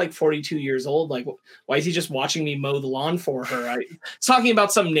 but he's like 42 years old. Like, why is he just watching me mow the lawn for her? It's talking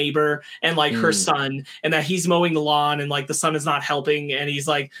about some neighbor and like her son, and that he's mowing the lawn and like the son is not helping. And he's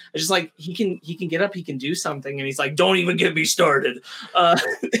like, it's just like, he can get up, he can do something. And he's like, don't even get me started.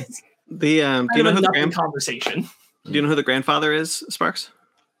 Do you know who the conversation? Do you know who the grandfather is, Sparks?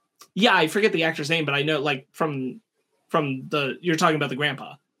 Yeah, I forget the actor's name, but I know like from you're talking about the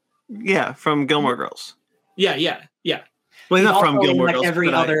grandpa. Yeah, from Gilmore Girls. Yeah. Well, he's not from Gilmore Girls.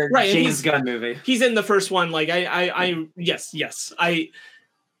 Every other James Gunn movie. He's in the first one. Like yes.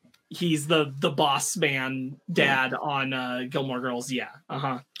 He's the boss man dad on Gilmore Girls. Yeah.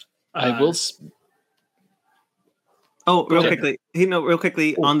 I will. Real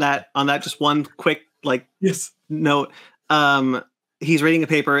quickly on that, just one quick note. He's reading a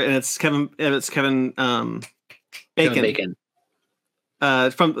paper, and it's Kevin Bacon.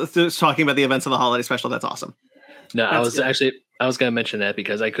 From talking about the events of the holiday special. That's awesome. No, I was going to mention that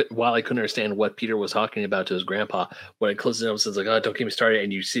because while I couldn't understand what Peter was talking about to his grandpa, when it closes up, it's like, oh, don't get me started.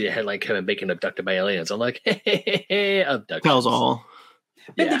 And you see the headline, Kevin Bacon abducted by aliens. I'm like, hey, abducted. Tells all.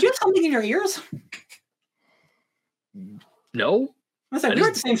 Yeah. Did you have something in your ears? No. I was like, we were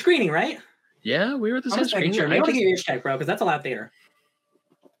at the same screening, right? Yeah, we were at the same screening. Sure. You want to get your ears checked, bro, because that's a loud theater.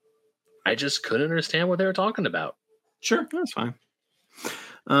 I just couldn't understand what they were talking about. Sure, that's fine.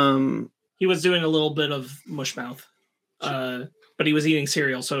 He was doing a little bit of mush mouth, but he was eating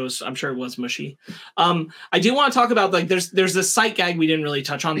cereal, so I'm sure it was mushy. I do want to talk about like there's this sight gag we didn't really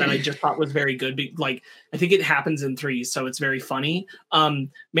touch on that I just thought was very good. Like I think it happens in 3, so it's very funny.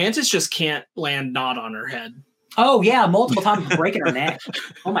 Mantis just can't land Nod on her head. Oh yeah, multiple times breaking her neck.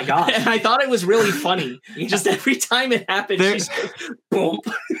 Oh my gosh! And I thought it was really funny. Just every time it happened, she's boom.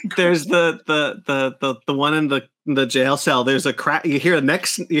 There's the one in the jail cell. There's a crack. You hear a neck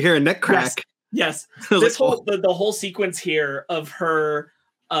crack. Yes. This whole the whole sequence here of her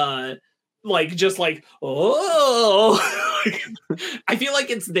like just like, oh, I feel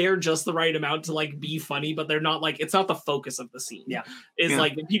like it's there just the right amount to like be funny, but they're not like, it's not the focus of the scene. Yeah. It's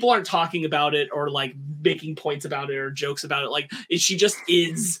like people aren't talking about it or like making points about it or jokes about it. Like she just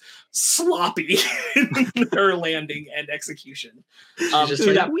is sloppy in her landing and execution.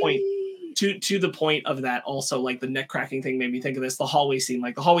 To that point. To the point of that also, like the neck cracking thing made me think of this. The hallway scene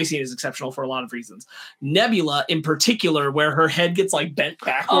is exceptional for a lot of reasons. Nebula in particular, where her head gets like bent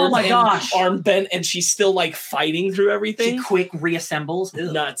backwards. Oh my gosh. Arm bent, and she's still like fighting through everything. She quick reassembles.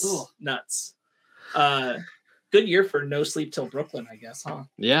 Ew. Nuts. Good year for No Sleep Till Brooklyn, I guess, huh?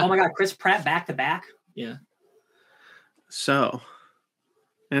 Yeah. Oh my God, Chris Pratt back to back. Yeah. So,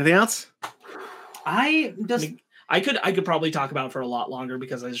 anything else? I could probably talk about it for a lot longer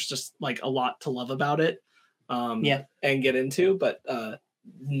because there's just like a lot to love about it. And get into, but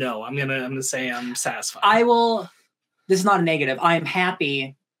no, I'm gonna say I'm satisfied. This is not a negative. I am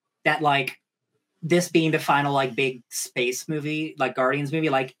happy that like this being the final like big space movie, like Guardians movie,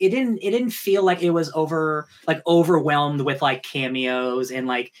 like it didn't feel like it was overwhelmed with like cameos and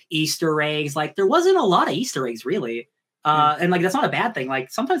like Easter eggs. Like there wasn't a lot of Easter eggs really. And like that's not a bad thing.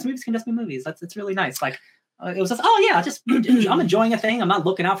 Like sometimes movies can just be movies. It's really nice. Like it was just, I'm enjoying a thing. I'm not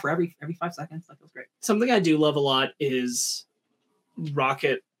looking out for every 5 seconds. Like, it was great. Something I do love a lot is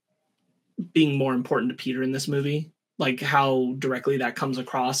Rocket being more important to Peter in this movie. Like how directly that comes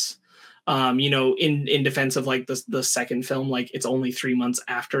across. In defense of like the second film, like it's only 3 months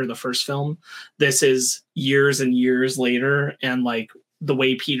after the first film. This is years and years later, and like the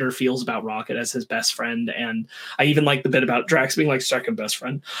way Peter feels about Rocket as his best friend. And I even like the bit about Drax being like second best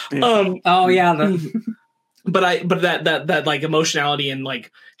friend. Yeah. but that like emotionality and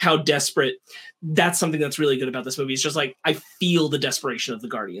like how desperate, that's something that's really good about this movie. It's just like I feel the desperation of the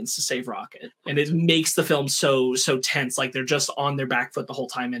Guardians to save Rocket, and it makes the film so tense. Like they're just on their back foot the whole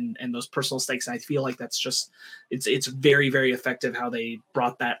time, and those personal stakes. And I feel like that's just it's very, very effective how they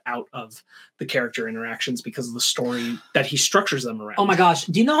brought that out of the character interactions because of the story that he structures them around. Oh my gosh,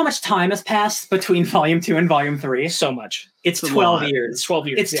 do you know how much time has passed between Volume 2 and Volume 3? So much. It's 12 years. It's 12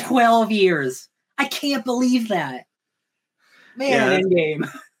 years. It's 12 years. I can't believe that. Man,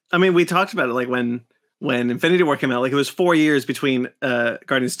 Endgame. I mean, we talked about it like when Infinity War came out, like it was 4 years between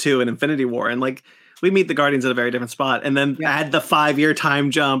Guardians 2 and Infinity War. And like we meet the Guardians at a very different spot and then add the 5-year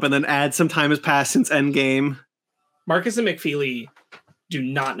time jump and then add some time has passed since Endgame. Marcus and McFeely do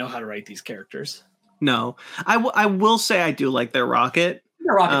not know how to write these characters. No, I will say I do like their Rocket.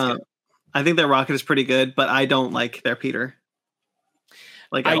 Their Rocket's good. I think their Rocket is pretty good, but I don't like their Peter.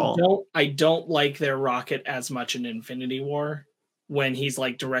 Like at all. I don't like their Rocket as much in Infinity War when he's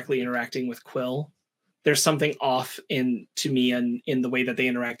like directly interacting with Quill. There's something off to me in the way that they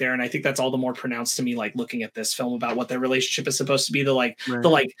interact there, and I think that's all the more pronounced to me. Like looking at this film about what their relationship is supposed to be, the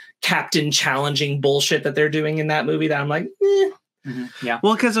like captain challenging bullshit that they're doing in that movie. That I'm like, Mm-hmm. Yeah.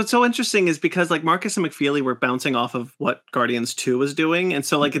 Well, because what's so interesting is because like Marcus and McFeely were bouncing off of what Guardians 2 was doing. And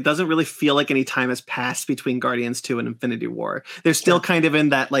so like it doesn't really feel like any time has passed between Guardians 2 and Infinity War. They're still kind of in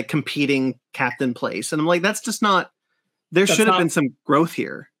that like competing captain place. And I'm like, that's just not, there should have been some growth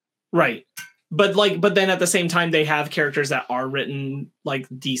here. Right. But then at the same time, they have characters that are written like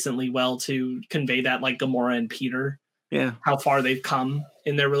decently well to convey that, like Gamora and Peter. Yeah. How far they've come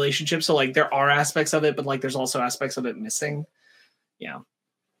in their relationship. So like there are aspects of it, but like there's also aspects of it missing. Yeah.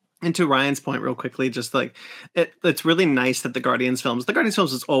 And to Ryan's point real quickly, just like it's really nice that the Guardians films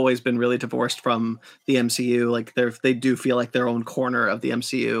has always been really divorced from the MCU. Like they do feel like their own corner of the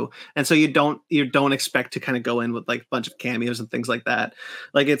MCU. And so you don't expect to kind of go in with like a bunch of cameos and things like that.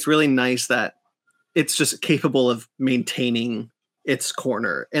 Like it's really nice that it's just capable of maintaining its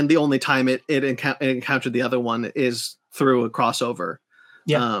corner. And the only time it encountered the other one is through a crossover.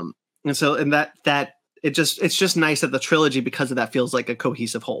 Yeah. And so that it's just nice that the trilogy, because of that, feels like a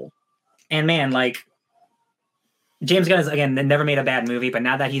cohesive whole. And man, like James Gunn is again never made a bad movie, but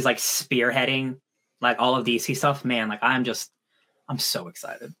now that he's like spearheading like all of DC stuff, man, like I'm so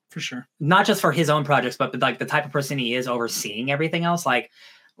excited for sure. Not just for his own projects, but like the type of person he is overseeing everything else. Like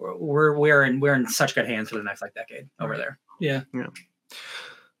we're in such good hands for the next like decade over there. Yeah.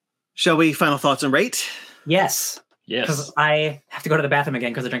 Shall we final thoughts and rate? Yes. Yes. Because I have to go to the bathroom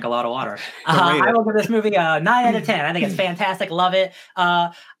again because I drink a lot of water. I will give this movie a 9 out of 10. I think it's fantastic. Love it.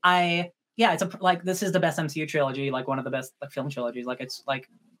 This is the best MCU trilogy, like one of the best like film trilogies. Like it's like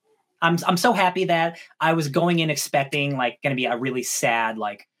I'm so happy that I was going in expecting like going to be a really sad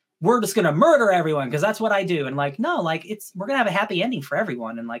like we're just going to murder everyone because that's what I do, and like no, like we're going to have a happy ending for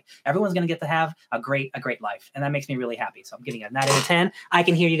everyone, and like everyone's going to get to have a great life, and that makes me really happy. So I'm giving it a 9 out of 10. I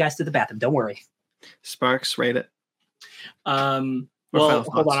can hear you guys through the bathroom. Don't worry. Sparks, rate it. Well,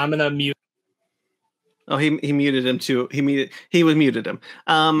 hold on. I'm gonna mute. Oh, he muted him too. He muted him.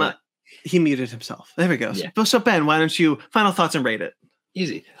 He muted himself. There we go. Yeah. So Ben, why don't you final thoughts and rate it?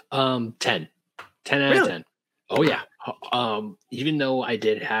 Easy. 10 out of 10. Oh yeah. Even though I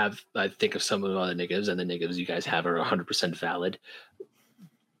did have, I think of some of the negatives, and the negatives you guys have are 100% valid.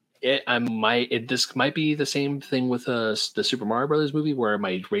 This might be the same thing with the Super Mario Brothers movie, where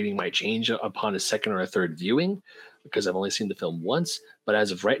my rating might change upon a second or a third viewing, because I've only seen the film once. But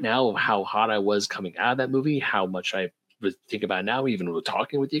as of right now, how hot I was coming out of that movie, how much I would think about it now, even with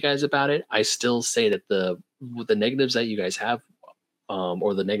talking with you guys about it, I still say that the negatives that you guys have,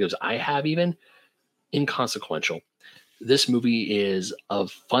 or the negatives I have, even inconsequential. This movie is a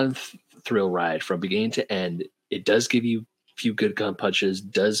fun thrill ride from beginning to end. It does give you few good gun punches,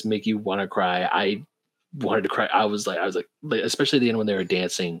 does make you want to cry. I wanted to cry. I was like, especially the end when they were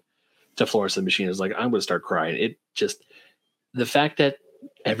dancing to Florence and the Machine, I was like, I'm going to start crying. It just, the fact that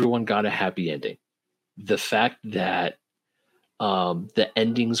everyone got a happy ending, the fact that the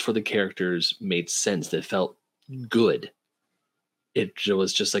endings for the characters made sense, that felt good. It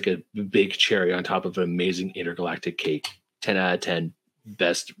was just like a big cherry on top of an amazing intergalactic cake. 10 out of 10,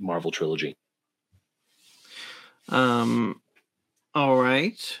 best Marvel trilogy. All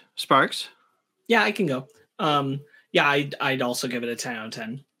right, Sparks. Yeah, I can go. I'd also give it a 10 out of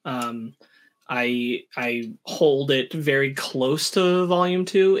 10. I hold it very close to Volume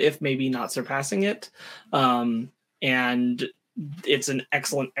 2, if maybe not surpassing it. And it's an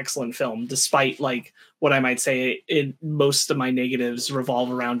excellent film, despite like what I might say, most of my negatives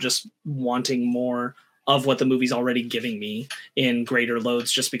revolve around just wanting more of what the movie's already giving me in greater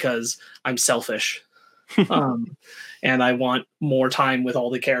loads, just because I'm selfish. And I want more time with all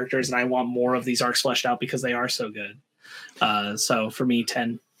the characters, and I want more of these arcs fleshed out because they are so good. So for me,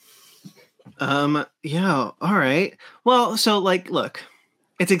 10. Yeah. All right. Well, so like, look,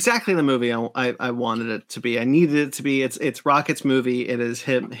 it's exactly the movie I wanted it to be. I needed it to be. It's Rocket's movie. It is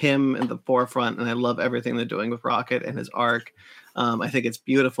him in the forefront, and I love everything they're doing with Rocket and his arc. I think it's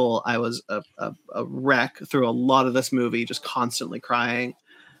beautiful. I was a wreck through a lot of this movie, just constantly crying.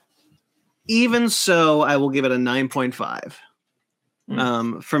 Even so, I will give it a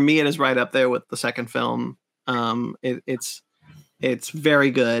 9.5. For me, it is right up there with the second film. It's very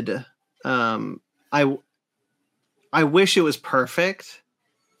good. I wish it was perfect,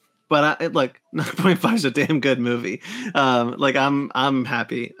 but 9.5 is a damn good movie. I'm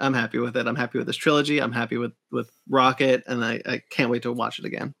happy. I'm happy with it. I'm happy with this trilogy. I'm happy with Rocket, and I can't wait to watch it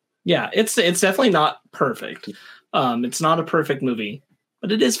again. Yeah, it's definitely not perfect. It's not a perfect movie,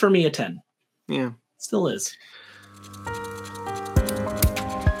 but it is for me a 10. Yeah, still is.